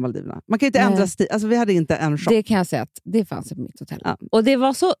köpa heller på Maldiverna. Man kan inte ändra stil. Alltså vi hade inte en shop. Det kan jag säga att det fanns på mitt hotell. Ja. Och det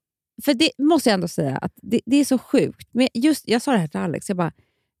var så, för det måste jag ändå säga att det är så sjukt. Men just, jag sa det här till Alex, jag bara,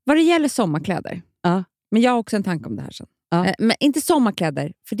 vad det gäller sommarkläder. Men jag har också en tanke om det här sen. Men inte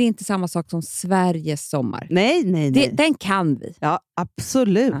sommarkläder, för det är inte samma sak som Sveriges sommar. Nej. Den kan vi. Ja,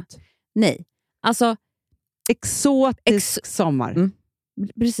 absolut. Nej, alltså exotisk sommar.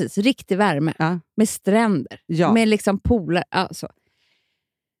 Precis, riktig värme. Med stränder. Med liksom pooler. Alltså.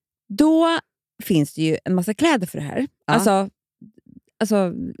 Då finns det ju en massa kläder för det här. Alltså,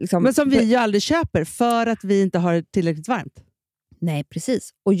 liksom, men som vi ju aldrig köper för att vi inte har det tillräckligt varmt. Nej,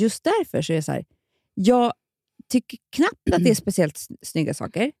 precis. Och just därför så är det så här, jag tycker knappt att det är speciellt snygga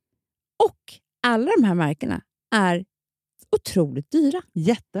saker. Och alla de här märkena är otroligt dyra.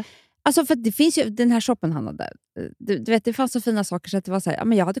 Jätte. Alltså för det finns ju, den här shoppen han hade, du vet, det fanns så fina saker så att det var så här, ja,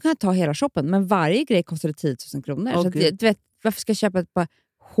 men jag hade kunnat ta hela shoppen, men varje grej kostade 10 000 kronor. Så att, du vet, varför ska jag köpa ett par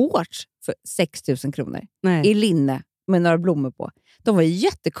shorts för 6 000 kronor? I linne med några blommor på. De var ju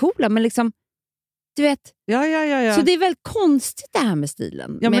jättecoola, men liksom, du vet. Ja. Så det är väl konstigt det här med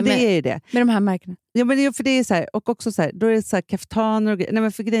stilen. Ja, men det är ju det. Med de här märkena. Ja, men det är, för det är så här, och också så här, då är det så här kaftaner och grejer. Nej,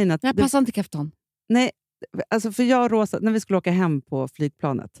 men för grejen att jag passar inte kaftan. Nej, alltså för jag och Rosa, när vi skulle åka hem på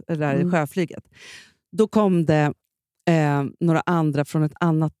flygplanet, eller sjöflyget, då kom det några andra från ett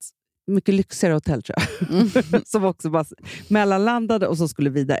annat, mycket lyxigare hotell tror jag. Som också bara mellanlandade och så skulle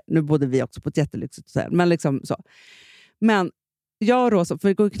vi där. Nu bodde vi också på ett jättelyxigt hotell. Men liksom så. Men jag och Rosa, för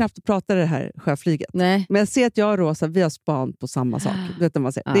det går knappt att prata det här sjöflyget. Nej. Men jag ser att jag och Rosa, vi har span på samma sak. Vet du vad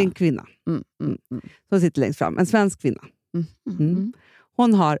man säger? Det är en kvinna. Som sitter längst fram. En svensk kvinna.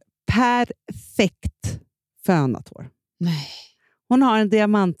 Hon har perfekt fönat hår. Nej. Hon har en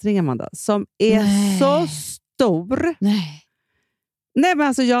diamantring, Amanda, som är så stor. Nej, men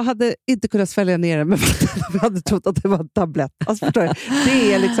alltså jag hade inte kunnat svälja ner den, men jag hade trott att det var en tablett. Alltså, förstår du?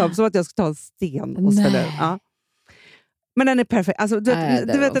 Det är liksom som att jag ska ta en sten och svälja den. Ja. Men den är perfekt. Alltså, du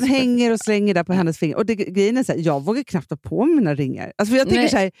vet, den hänger och slänger där på hennes finger. Och grejen är så här, jag vågar knappt ta på mina ringar. Alltså, för jag tänker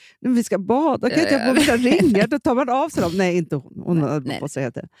så här, när vi ska bada, kan inte jag på mina ringar? Då tar man av sig dem. Nej, inte hon. Hon har på sig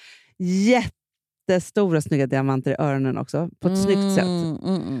heter. Jättestora snygga diamanter i öronen också. På ett snyggt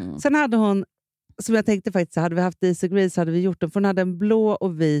sätt. Sen hade hon, som jag tänkte faktiskt, hade vi haft Daisy Gray så hade vi gjort den. För hon hade en blå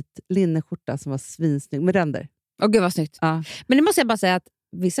och vit linneskjorta som var svinsnygg med ränder. Åh gud vad snyggt. Ja. Men det måste jag bara säga att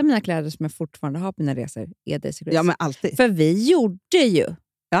vissa av mina kläder som jag fortfarande har på mina resor är Daisy Grace. Ja, men alltid. För vi gjorde ju.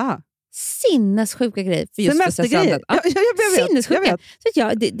 Ja. sinnessjuka grejer för just semestergrejer. Ja, sinnessjuka. Jag vet.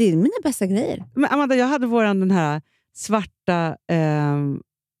 Så det är mina bästa grejer. Men Amanda, jag hade den här svarta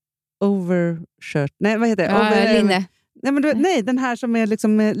overshirt. Nej, vad heter det? Linne. Nej, den här som är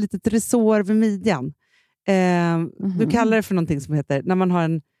liksom med litet resår vid midjan. Du kallar det för någonting som heter, när man har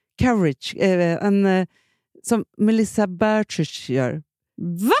en coverage, som Melissa Bertrush gör.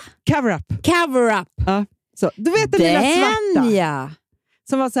 Va? Cover-up. Ja. Så, du vet den lilla svarta. Ja.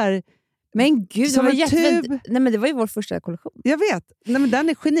 Som var så här... Men gud, som det var ju vår första kollektion. Jag vet. Nej, men den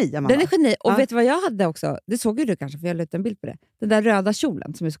är geni, Amanda. Den är geni. Och vet du vad jag hade också? Det såg ju du kanske, för jag la ut en bild på det. Den där röda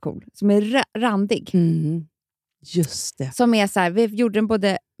kjolen som är så cool. Som är randig. Mm. Just det. Som är så här, vi gjorde den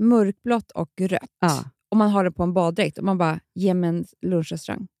både mörkblått och rött. Ja. Och man har det på en baddräkt. Och man bara, ge mig en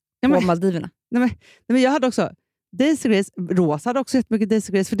lunchrestaurang på Maldiverna. Nej, men jag hade också Daisy Grace, Rosa hade också jättemycket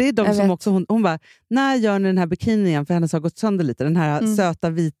Daisy Grace, för det är de som också, hon bara, när gör ni den här bikini igen, för hennes har gått sönder lite, den här söta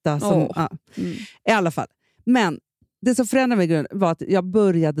vita som, i alla fall. Men det som förändrade mig i grunden var att jag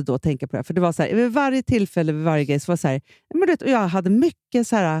började då tänka på det här, för det var så här, vid varje tillfälle, vid varje grej, så var det så här, men du vet, jag hade mycket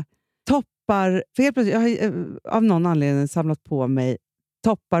så här toppar, för helt plötsligt, jag har av någon anledning samlat på mig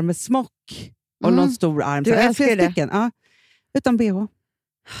toppar med smock och någon stor arm. Du älskar det? Stycken, utan BH.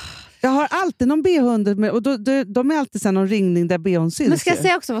 Jag har alltid någon BH under med, och de är alltid så någon ringning där BHn syns. Men ska jag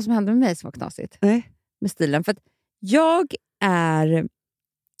säga också vad som hände med mig som var knasigt? Nej. Med stilen. För att jag är...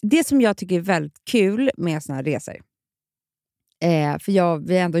 Det som jag tycker är väldigt kul med såna här resor. För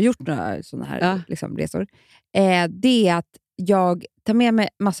vi har ändå gjort några såna här liksom, resor. Det är att jag tar med mig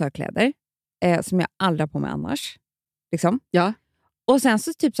massor av kläder. Som jag aldrig har på mig annars. Liksom. Ja. Och sen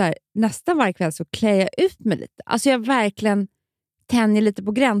så typ så här, nästan varje kväll så klär jag ut mig lite. Alltså jag verkligen tänjer lite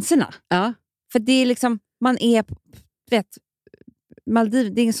på gränserna. Ja. För det är liksom, man är, vet,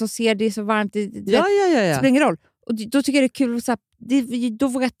 Maldiv, det är ingen som ser, det är så varmt, det spelar ingen roll. Och då tycker jag det är kul, så här, då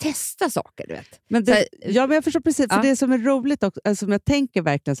vågar jag testa saker, du vet. Men men jag förstår precis, för det som är roligt också, alltså, som jag tänker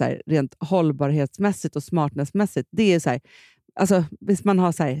verkligen så här, rent hållbarhetsmässigt och smartnessmässigt, det är så här, alltså visst man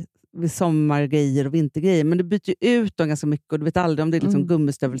har så här sommargrejer och vintergrejer, men det byter ju ut dem ganska mycket, och du vet aldrig om det är liksom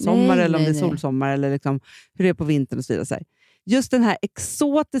gummistövelsommar eller om det är solsommar eller liksom hur det är på vintern och så vidare. Så här. Just den här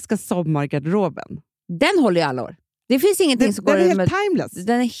exotiska sommargarderoben. Den håller ju alla år. Det finns ingenting som går... Den är helt timeless.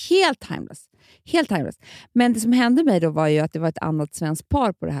 Den är helt timeless. Helt timeless. Men det som hände mig då var ju att det var ett annat svenskt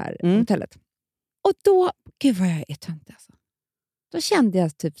par på det här hotellet. Och då... Gud vad jag är töntig alltså. Då kände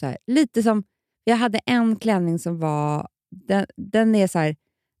jag typ så här, lite som... Jag hade en klänning som var... Den är så här...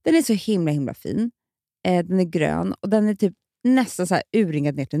 Den är så himla fin. Den är grön. Och den är typ nästan så här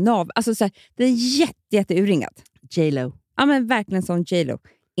urringad ner till nav. Alltså så här, den är jätte urringad. J-Lo. Ja, men verkligen sån J-Lo.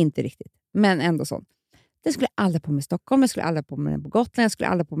 Inte riktigt, men ändå sån. Den skulle jag aldrig på mig i Stockholm, jag skulle aldrig på mig den på Gotland, jag skulle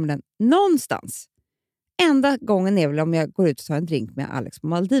aldrig på mig den någonstans. Enda gången är väl om jag går ut och tar en drink med Alex på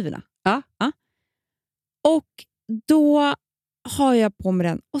Maldiverna. Ja. Och då har jag på mig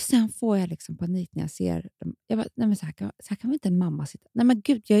den och sen får jag liksom panik när jag ser dem. Jag bara, nej men så här kan väl inte en mamma sitta? Nej men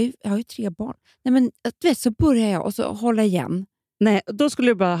gud, jag har ju 3 barn. Nej men du vet, så börjar jag och så håller igen. Nej, då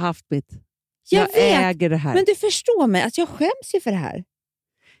skulle du bara haft mitt. Jag äger det här. Men du förstår mig, att jag skäms ju för det här.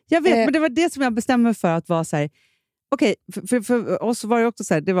 Jag vet, men det var det som jag bestämde mig för att vara så här. Okej, för oss var det också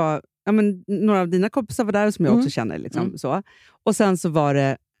så här, det var några av dina kompisar var där som jag också känner liksom, så. Och sen så var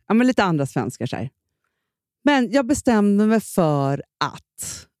det lite andra svenskar så här. Men jag bestämde mig för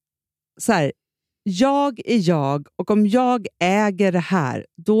att så här, jag är jag, och om jag äger det här,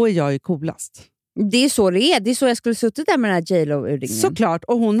 då är jag ju coolast. Det är så det är. Det är så jag skulle suttit där med den här J-Lo-urringningen. Såklart.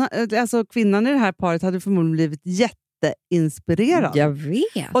 Och hon, alltså kvinnan i det här paret hade förmodligen blivit jätteinspirerad. Jag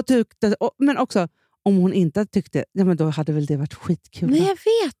vet. Och tyckte, men också, om hon inte tyckte, men då hade väl det varit skitkul. Men jag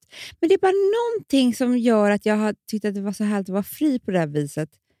vet. Men det är bara någonting som gör att jag har tyckt att det var så härligt att vara fri på det här viset.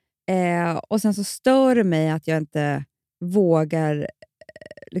 Och sen så stör det mig att jag inte vågar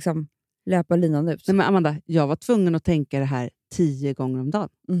liksom löpa linan ut. Nej, men Amanda, jag var tvungen att tänka det här 10 gånger om dagen.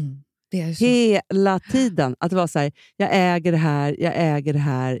 Det är så. Hela tiden. Att det var så här, jag äger det här, jag äger det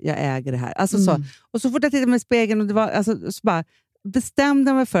här, jag äger det här. Alltså så. Och så fort jag tittade mig i spegeln och det var, alltså, så bara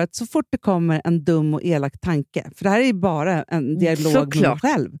bestämde mig för att så fort det kommer en dum och elak tanke, för det här är ju bara en dialog med mig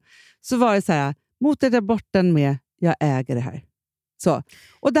själv, så var det så här, motade bort den med, jag äger det här. Så.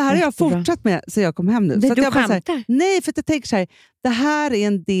 Och det här har jag fortsatt med så jag kom hem nu. Så att jag bara så här, nej, för att jag tänker så här, det här är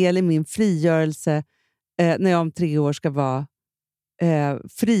en del i min frigörelse när jag om 3 år ska vara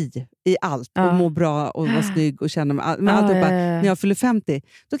fri i allt och må bra och vara snygg och känna mig när jag fyller 50.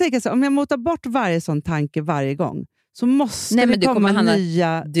 Då tänker jag så här, om jag motar bort varje sån tanke varje gång, så måste det komma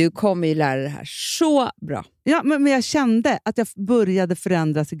nya... Du kommer ju lära det här så bra. Ja, men jag kände att jag började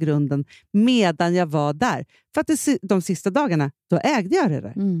förändras i grunden medan jag var där. För att de sista dagarna, då ägde jag det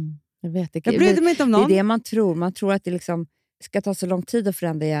där. Jag vet. Jag brydde mig inte om någon. Det är det man tror. Man tror att det liksom ska ta så lång tid att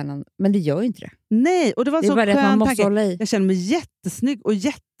förändra hjärnan. Men det gör ju inte det. Nej, och det var det är så bara skön att man måste tanke. hålla i. Jag känner mig jättesnygg och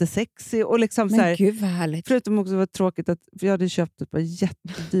jättesexig. Och liksom Men så här, gud vad härligt. förutom också var tråkigt att för jag hade köpt ett par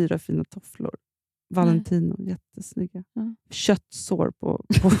jättedyra fina tofflor. Valentino, jättesnygga. Ja. Köttsår på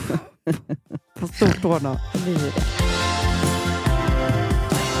stortårna.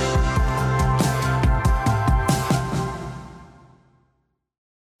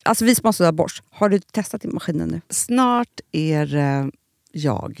 Alltså vi måste ha borst. Har du testat i maskinen nu? Snart är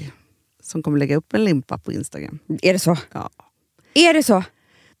jag som kommer lägga upp en limpa på Instagram. Är det så? Ja. Är det så?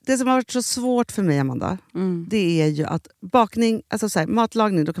 Det som har varit så svårt för mig, Amanda, det är ju att bakning, alltså så här,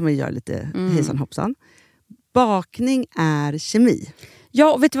 matlagning, då kan man göra lite hejsan hoppsan. Bakning är kemi.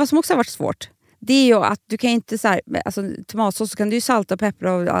 Ja, och vet du vad som också har varit svårt? Det är ju att du kan inte så här, alltså tomatsås så kan du ju salta och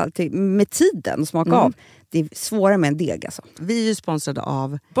peppra och allting med tiden och smaka av. Det är svårare med en deg alltså. Vi är ju sponsrade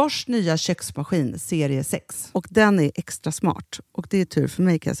av Boschs nya köksmaskin serie 6. Och den är extra smart. Och det är tur för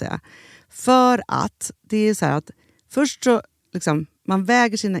mig kan jag säga. För att det är så här att först så liksom, man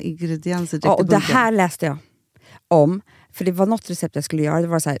väger sina ingredienser direkt och i bunken. det här läste jag om. För det var något recept jag skulle göra. Det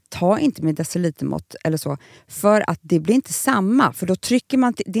var så här, ta inte med decilitermått eller så. För att det blir inte samma. För då trycker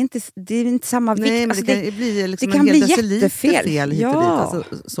man... Det är inte samma vikt. Nej, men alltså det kan bli liksom det kan en hel bli deciliter jättefel. fel hit och dit. Alltså,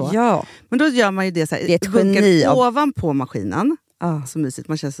 så. Ja. Men då gör man ju det så här. Det är ett geni av... ovanpå maskinen. Så mysigt,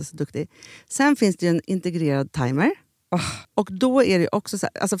 man känns så duktig. Sen finns det ju en integrerad timer. Och då är det också så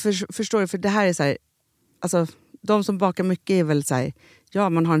här... Alltså förstår du? För det här är så här... Alltså, de som bakar mycket är väl så här... Ja,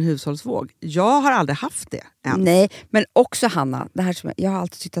 man har en hushållsvåg. Jag har aldrig haft det än. Nej, men också Hanna, det här som jag har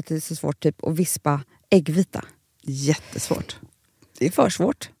alltid tyckt att det är så svårt typ att vispa äggvita. Jättesvårt. Det är för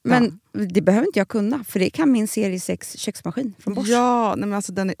svårt. Men det behöver inte jag kunna, för det kan min serie 6 köksmaskin från Bosch. Ja, nej men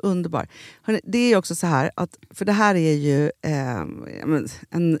alltså den är underbar. Hörrni, det är ju också så här, att, för det här är ju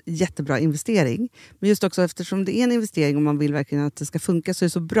en jättebra investering. Men just också eftersom det är en investering och man vill verkligen att det ska funka så är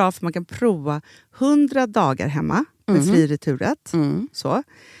det så bra för man kan prova 100 dagar hemma med fri returrätt. Så.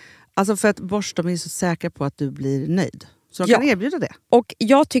 Alltså för att Bosch, de är så säkra på att du blir nöjd. Så de kan erbjuda det. Och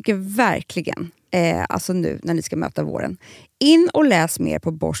jag tycker verkligen, alltså nu när ni ska möta våren, in och läs mer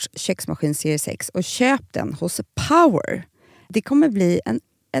på Bosch köksmaskin serie 6 och köp den hos Power. Det kommer bli en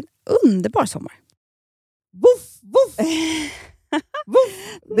underbar sommar. Woof, woof. Woof.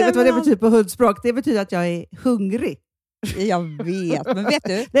 Det vet vad det betyder på hundspråk. Det betyder att jag är hungrig. Jag vet, men vet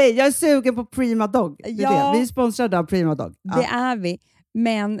du? Nej, jag är sugen på Prima Dog. Det är Ja. det. Vi är sponsrade av Prima Dog. Det är vi.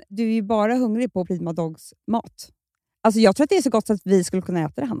 Men du är ju bara hungrig på Prima Dogs mat. Alltså jag tror att det är så gott så att vi skulle kunna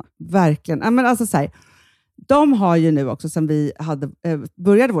äta det, Hanna. Verkligen. Ja, men alltså, så här, de har ju nu också, sen vi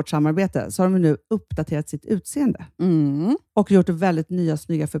började vårt samarbete, så har de nu uppdaterat sitt utseende. Och gjort väldigt nya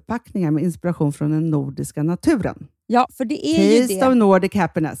snygga förpackningar med inspiration från den nordiska naturen. Ja, för det är Taste ju det. of Nordic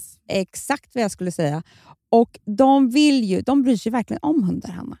happiness. Exakt vad jag skulle säga. Och de bryr sig verkligen om hundar,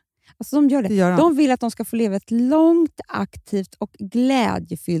 Hanna. Alltså de gör det. Det gör de. De vill att de ska få leva ett långt, aktivt och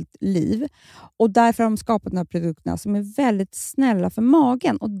glädjefyllt liv. Och därför har de skapat de här produkterna som är väldigt snälla för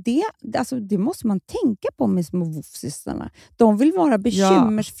magen. Och det måste man tänka på med små woofsystrarna. De vill vara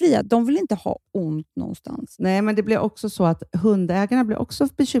bekymmersfria. De vill inte ha ont någonstans. Nej, men det blir också så att hundägarna blir också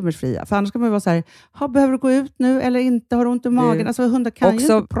bekymmersfria. För annars kan man ju vara så här, behöver du gå ut nu eller inte? Har du ont i magen? Alltså hundar kan också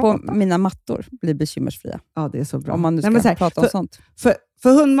ju inte prata. på mina mattor blir bekymmersfria. Ja, det är så bra. Om man nu ska Nej, men så här, prata om sånt.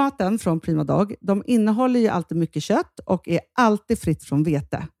 För hundmaten från Prima Dog, de innehåller ju alltid mycket kött och är alltid fritt från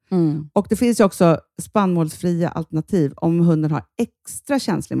vete. Och det finns ju också spannmålsfria alternativ om hunden har extra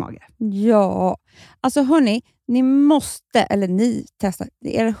känslig mage. Ja, alltså hörni, ni testar.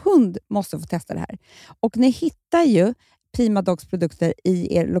 Er hund måste få testa det här. Och ni hittar ju Prima Dogs produkter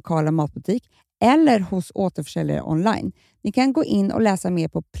i er lokala matbutik eller hos återförsäljare online. Ni kan gå in och läsa mer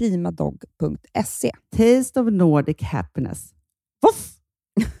på primadog.se. Taste of Nordic happiness. Voff!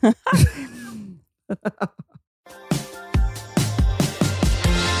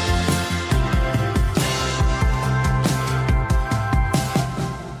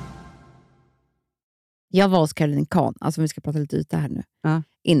 Jag var hos Caroline Kahn, alltså vi ska prata lite yta här nu.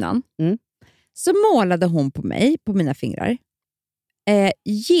 Innan. Så målade hon på mig, på mina fingrar,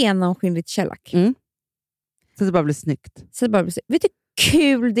 genomskinligt shellack. Så det bara blir snyggt. Vet du hur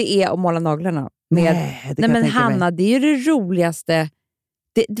kul det är att måla naglarna? Nej men Hanna, det är ju det roligaste.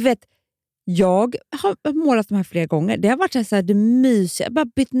 Du vet, jag har målat de här flera gånger. Det har varit så här det mysiga. Jag har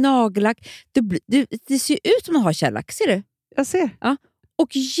bara bytt nagellack. Det ser ut som att ha shellack, ser du? Jag ser. Ja.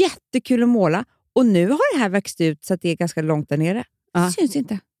 Och jättekul att måla. Och nu har det här växt ut så att det är ganska långt där nere. Det syns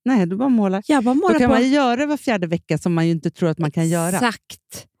inte. Nej, du bara målar. Jag bara målar. Då kan man göra var 4:e vecka som man ju inte tror att man kan göra.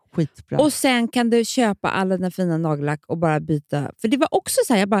 Exakt. Skitbra. Och sen kan du köpa alla dina fina nagellack och bara byta. För det var också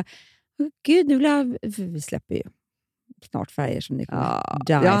så här, jag bara, Gud, nu vill jag... Vi släpper ju snart färger som ni kommer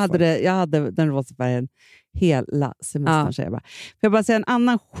jag hade den rosa färgen hela semestern. Säger jag bara. Får jag bara säga en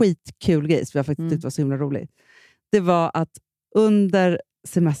annan skitkul grej som jag faktiskt tyckte var så himla rolig. Det var att under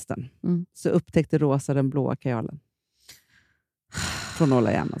semestern så upptäckte Rosa den blåa kajalen. Från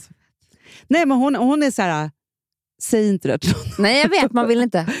Ola igen alltså. Nej, men hon är så här. Säg inte det. Nej, jag vet, man vill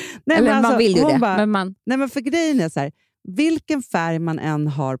inte. Nej, eller alltså, man vill ju det. Bara, men nej, men för grejen är så här. Vilken färg man än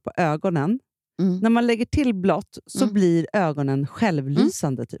har på ögonen, när man lägger till blått så blir ögonen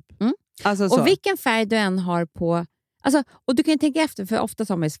självlysande typ. Alltså, så. Och vilken färg du än har på... Alltså, och du kan ju tänka efter, för ofta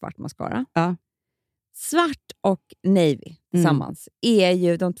har man ju svart mascara. Ja. Svart och navy tillsammans är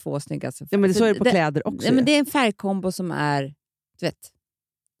ju de två snyggaste. Ja, men det så är det på kläder också. Ja, men det är en färgkombo som är... Du vet.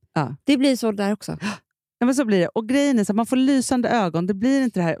 Ja. Det blir så där också. Ja, men så blir det. Och grejen är så att man får lysande ögon. Det blir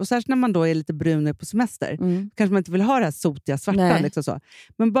inte det här. Och särskilt när man då är lite brun på semester. Kanske man inte vill ha det här sotiga svarta. Liksom så.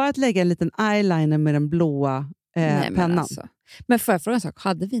 Men bara att lägga en liten eyeliner med den blåa pennan. Alltså. Men för jag fråga en sak.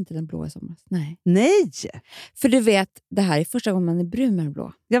 Hade vi inte den blåa i somras? Nej! För du vet, det här är första gången man är brun med den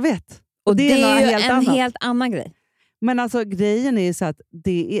blå. Jag vet. Och det är ju en helt annan grej. Men alltså grejen är ju så att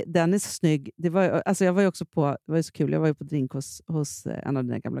den är så snygg. Det var ju så kul. Jag var ju på drink hos en av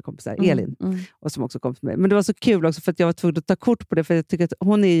dina gamla kompisar, Elin. Och som också kom till mig. Men det var så kul också för att jag var tvungen att ta kort på det. För jag tycker att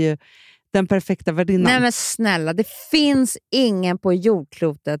hon är ju den perfekta värdinnan. Nej men snälla, det finns ingen på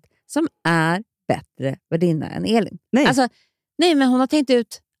jordklotet som är bättre värdinna än Elin. Nej. Alltså, nej, men hon har tänkt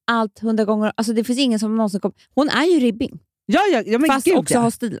ut allt 100 gånger. Alltså det finns ingen som någonsin kommer. Hon är ju ribbing. Ja, men fast gud, också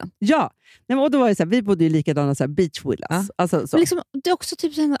har stilen. Ja, nej, och då var det så här, vi bodde ju likadana så här beach villas. Ja. Alltså, så. Men liksom, det är också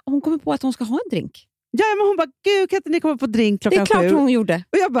typ så här, hon kommer på att hon ska ha en drink. Ja, men hon bara, gud kan inte ni komma på drink klockan 7? Det är klart hon gjorde.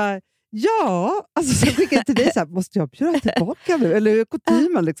 Och jag bara, ja, alltså så skickade jag till dig så här, måste jag bjuda tillbaka nu? Eller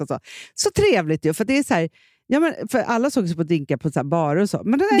kutymen liksom så. Så trevligt ju, för det är så här, ja, men, för alla såg sig på drinkar på så här barer och så.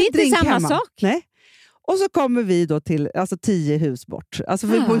 Men det är inte samma hemma. sak. Nej. Och så kommer vi då till 10 hus bort. Alltså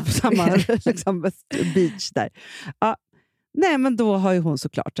vi bor på samma liksom, beach där. Ja. Nej, men då har ju hon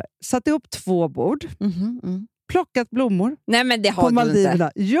såklart satt ihop 2 bord. Plockat blommor. Nej, men det har på Maldiverna.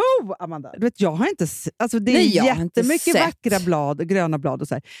 Inte. Jo, Amanda. Du vet, jag har inte alltså det är jättemycket vackra blad, gröna blad och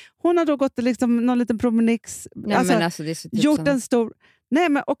så här. Hon har då gått liksom någon liten promenix. Ja, alltså, men alltså, det är så typ gjort en stor... Nej,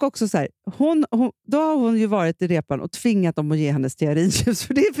 men och också så här, då har hon ju varit i repan och tvingat dem att ge henne stearinljus.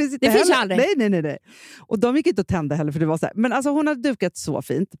 För det finns inte det finns ju aldrig. Nej. Och de gick inte att tända heller för det var så här. Men alltså hon hade dukat så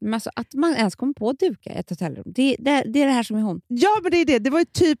fint. Men alltså, att man ens kommer på att duka ett hotellrum. Det är det här som är hon. Ja, men det är det. Det var ju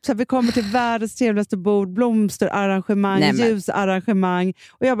typ så här, vi kommer till världens trevligaste bord, blomsterarrangemang, ljusarrangemang.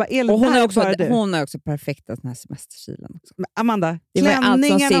 Och jag bara, Elin, och hon har också perfekta den här semesterkylen. Men Amanda, det var allt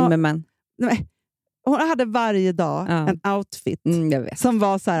som Zimmerman. Hon hade varje dag en outfit som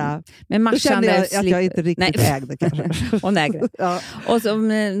var så här. Men då kände jag att jag inte riktigt ägde kanske. Hon ägde. Och så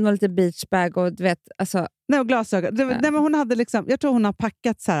med någon lite beachbag och du vet, alltså. Nej, och glasögon. Nej, men hon hade liksom, jag tror hon har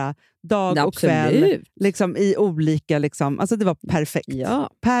packat så här dag och kväll liksom, i olika liksom, alltså det var perfekt. Ja.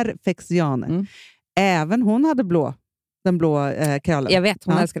 Perfektion. Även hon hade den blå kajallen. Jag vet,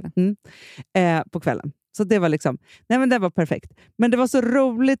 hon älskade den. På kvällen. Så det var liksom, nej men det var perfekt. Men det var så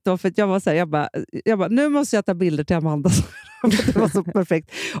roligt då för att jag var så här, jag bara nu måste jag ta bilder till Amanda. Det var så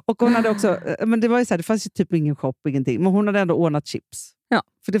perfekt. Och hon hade också, men det var ju så här, det fanns ju typ ingen shop, ingenting. Men hon hade ändå ordnat chips. Ja.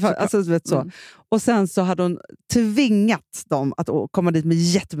 För det var, alltså, vet, så. Och sen så hade hon tvingat dem att komma dit med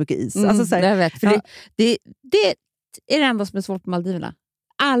jättemycket is. Alltså, så här, jag vet, för det är det enda som är svårt på Maldiverna.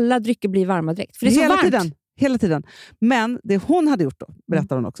 Alla drycker blir varma direkt. För det är så varmt. Hela tiden. Men det hon hade gjort då,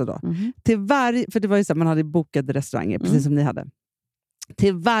 berättar hon också då. För det var ju så att man hade bokade restauranger, precis som ni hade.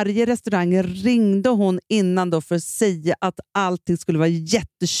 Till varje restaurang ringde hon innan då för att säga att allting skulle vara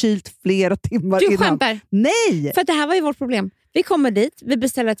jättekylt flera timmar innan. Du skämtar? Nej! För det här var ju vårt problem. Vi kommer dit, vi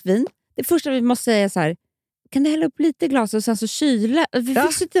beställer ett vin. Det första vi måste säga är så här: kan du hälla upp lite glas och sen så kyla? Vi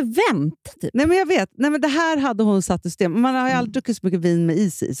fick inte vänta. Typ. Nej, men jag vet. Nej, men det här hade hon satt i system. Man har ju aldrig druckit så mycket vin med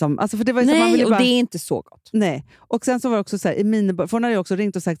is i. Alltså, för det var ju nej, så man ville och det är inte så gott. Nej. Och sen så var det också så här, i minibar. För hon hade ju också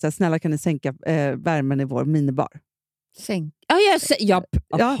ringt och sagt så här, snälla kan ni sänka värmen i vår minibar? Ja,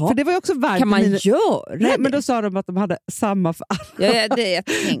 för det var ju också varmt. Kan man göra det? Nej, men då sa de att de hade samma för alla. Ja, det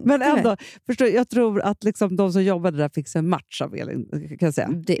men ändå, förstår jag tror att liksom de som jobbade där fick en match av Elin, kan jag säga.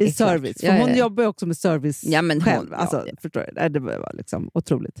 I service. För hon jobbar ju också med service själv. Alltså, förstår jag? Det var liksom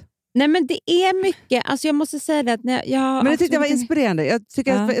otroligt. Nej, men det är mycket. Alltså jag måste säga det att men det tyckte jag var inspirerande. Jag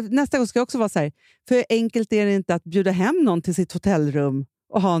tycker att nästa gång ska jag också vara så här, för enkelt är det inte att bjuda hem någon till sitt hotellrum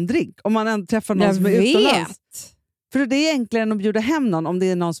och ha en drink. Om man ändå träffar någon som är utomlands. För det är enklare än att bjuda hem någon om det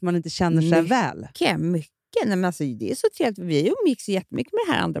är någon som man inte känner sig väl. Mycket. Nej, men alltså, det är så trevligt. Vi umgicks jättemycket med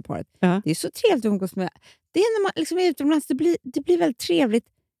det här andra paret. Ja. Det är så trevligt att umgås med. Det är när man liksom är utomlands, det blir väldigt trevligt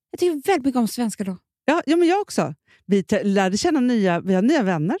Jag tycker väldigt mycket om svenskar då. Ja, men jag också. Vi lärde känna vi har nya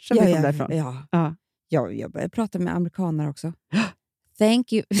vänner som vi kom därifrån. Ja. Jag började prata med amerikaner också.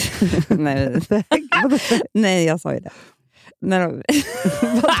 Thank you. Nej, jag sa ju det.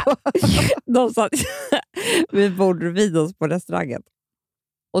 De sa vi borde vid oss på restaurangen.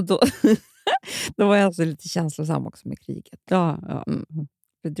 Och då var jag också lite känslosam också med kriget. Ja.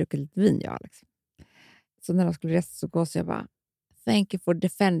 Vi druckit lite vin, jag Alex. Så när de skulle resa så gås jag bara, thank you for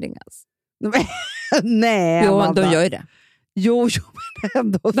defending us. Nej, jo, de gör ju det. Jo, men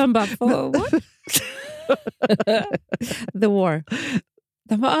ändå. De bara, for what? The war.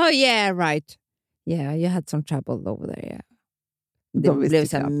 De bara, oh yeah, right. Yeah, you had some trouble over there, yeah. De blev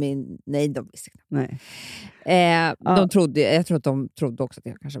så här, nej, de visste knappt. Nej. Jag tror att de trodde också att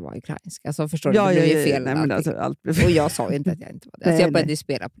jag kanske var ukrainsk. Alltså förstår du, det blev ju fel. Nej, men alltså, allt blev... Och jag sa ju inte att jag inte var det. Alltså, jag började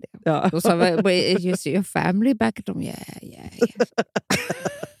spela på det. Ja. Då sa jag, is your family back at home? Yeah.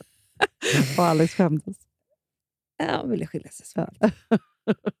 Och Alex skämdes. Ja, ville skilja sig så.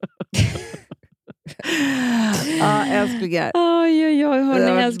 Ja, älsklingar. Oj,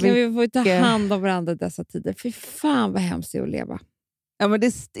 hörni älsklingar, vi får ta hand om varandra dessa tider. Fy fan vad hemskt det är att leva. Ja, men det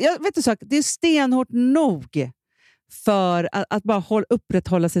är stenhårt nog för att bara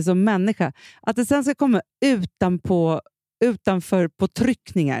upprätthålla sig som människa. Att det sen ska komma utanför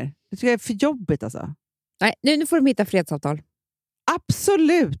påtryckningar. Det tycker jag är för jobbigt alltså. Nej, nu får de hitta fredsavtal.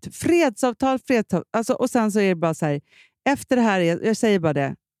 Absolut. Fredsavtal. Alltså, och sen så är det bara så här, efter det här, jag säger bara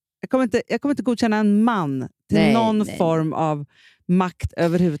det. Jag kommer inte godkänna en man till någon form av makt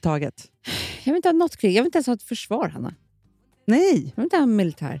överhuvudtaget. Jag vill inte ha något krig. Jag vill inte ens ha ett försvar, Hanna. Nej. Jag vill inte ha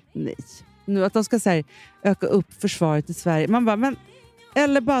militär. Nej. Nu att de ska så här, öka upp försvaret i Sverige. Man bara,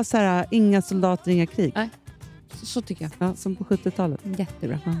 eller bara så här, inga soldater, inga krig. Nej, så tycker jag. Ja, som på 70-talet.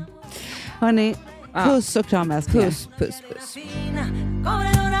 Jättebra. Ja. Hörrni, puss och kram älsklingar. Puss.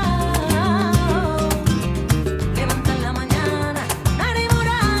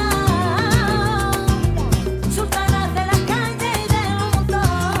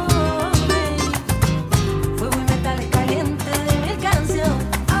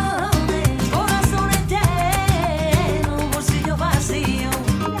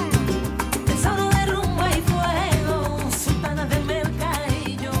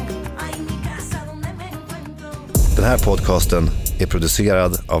 Den här podcasten är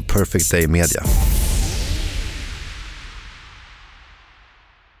producerad av Perfect Day Media.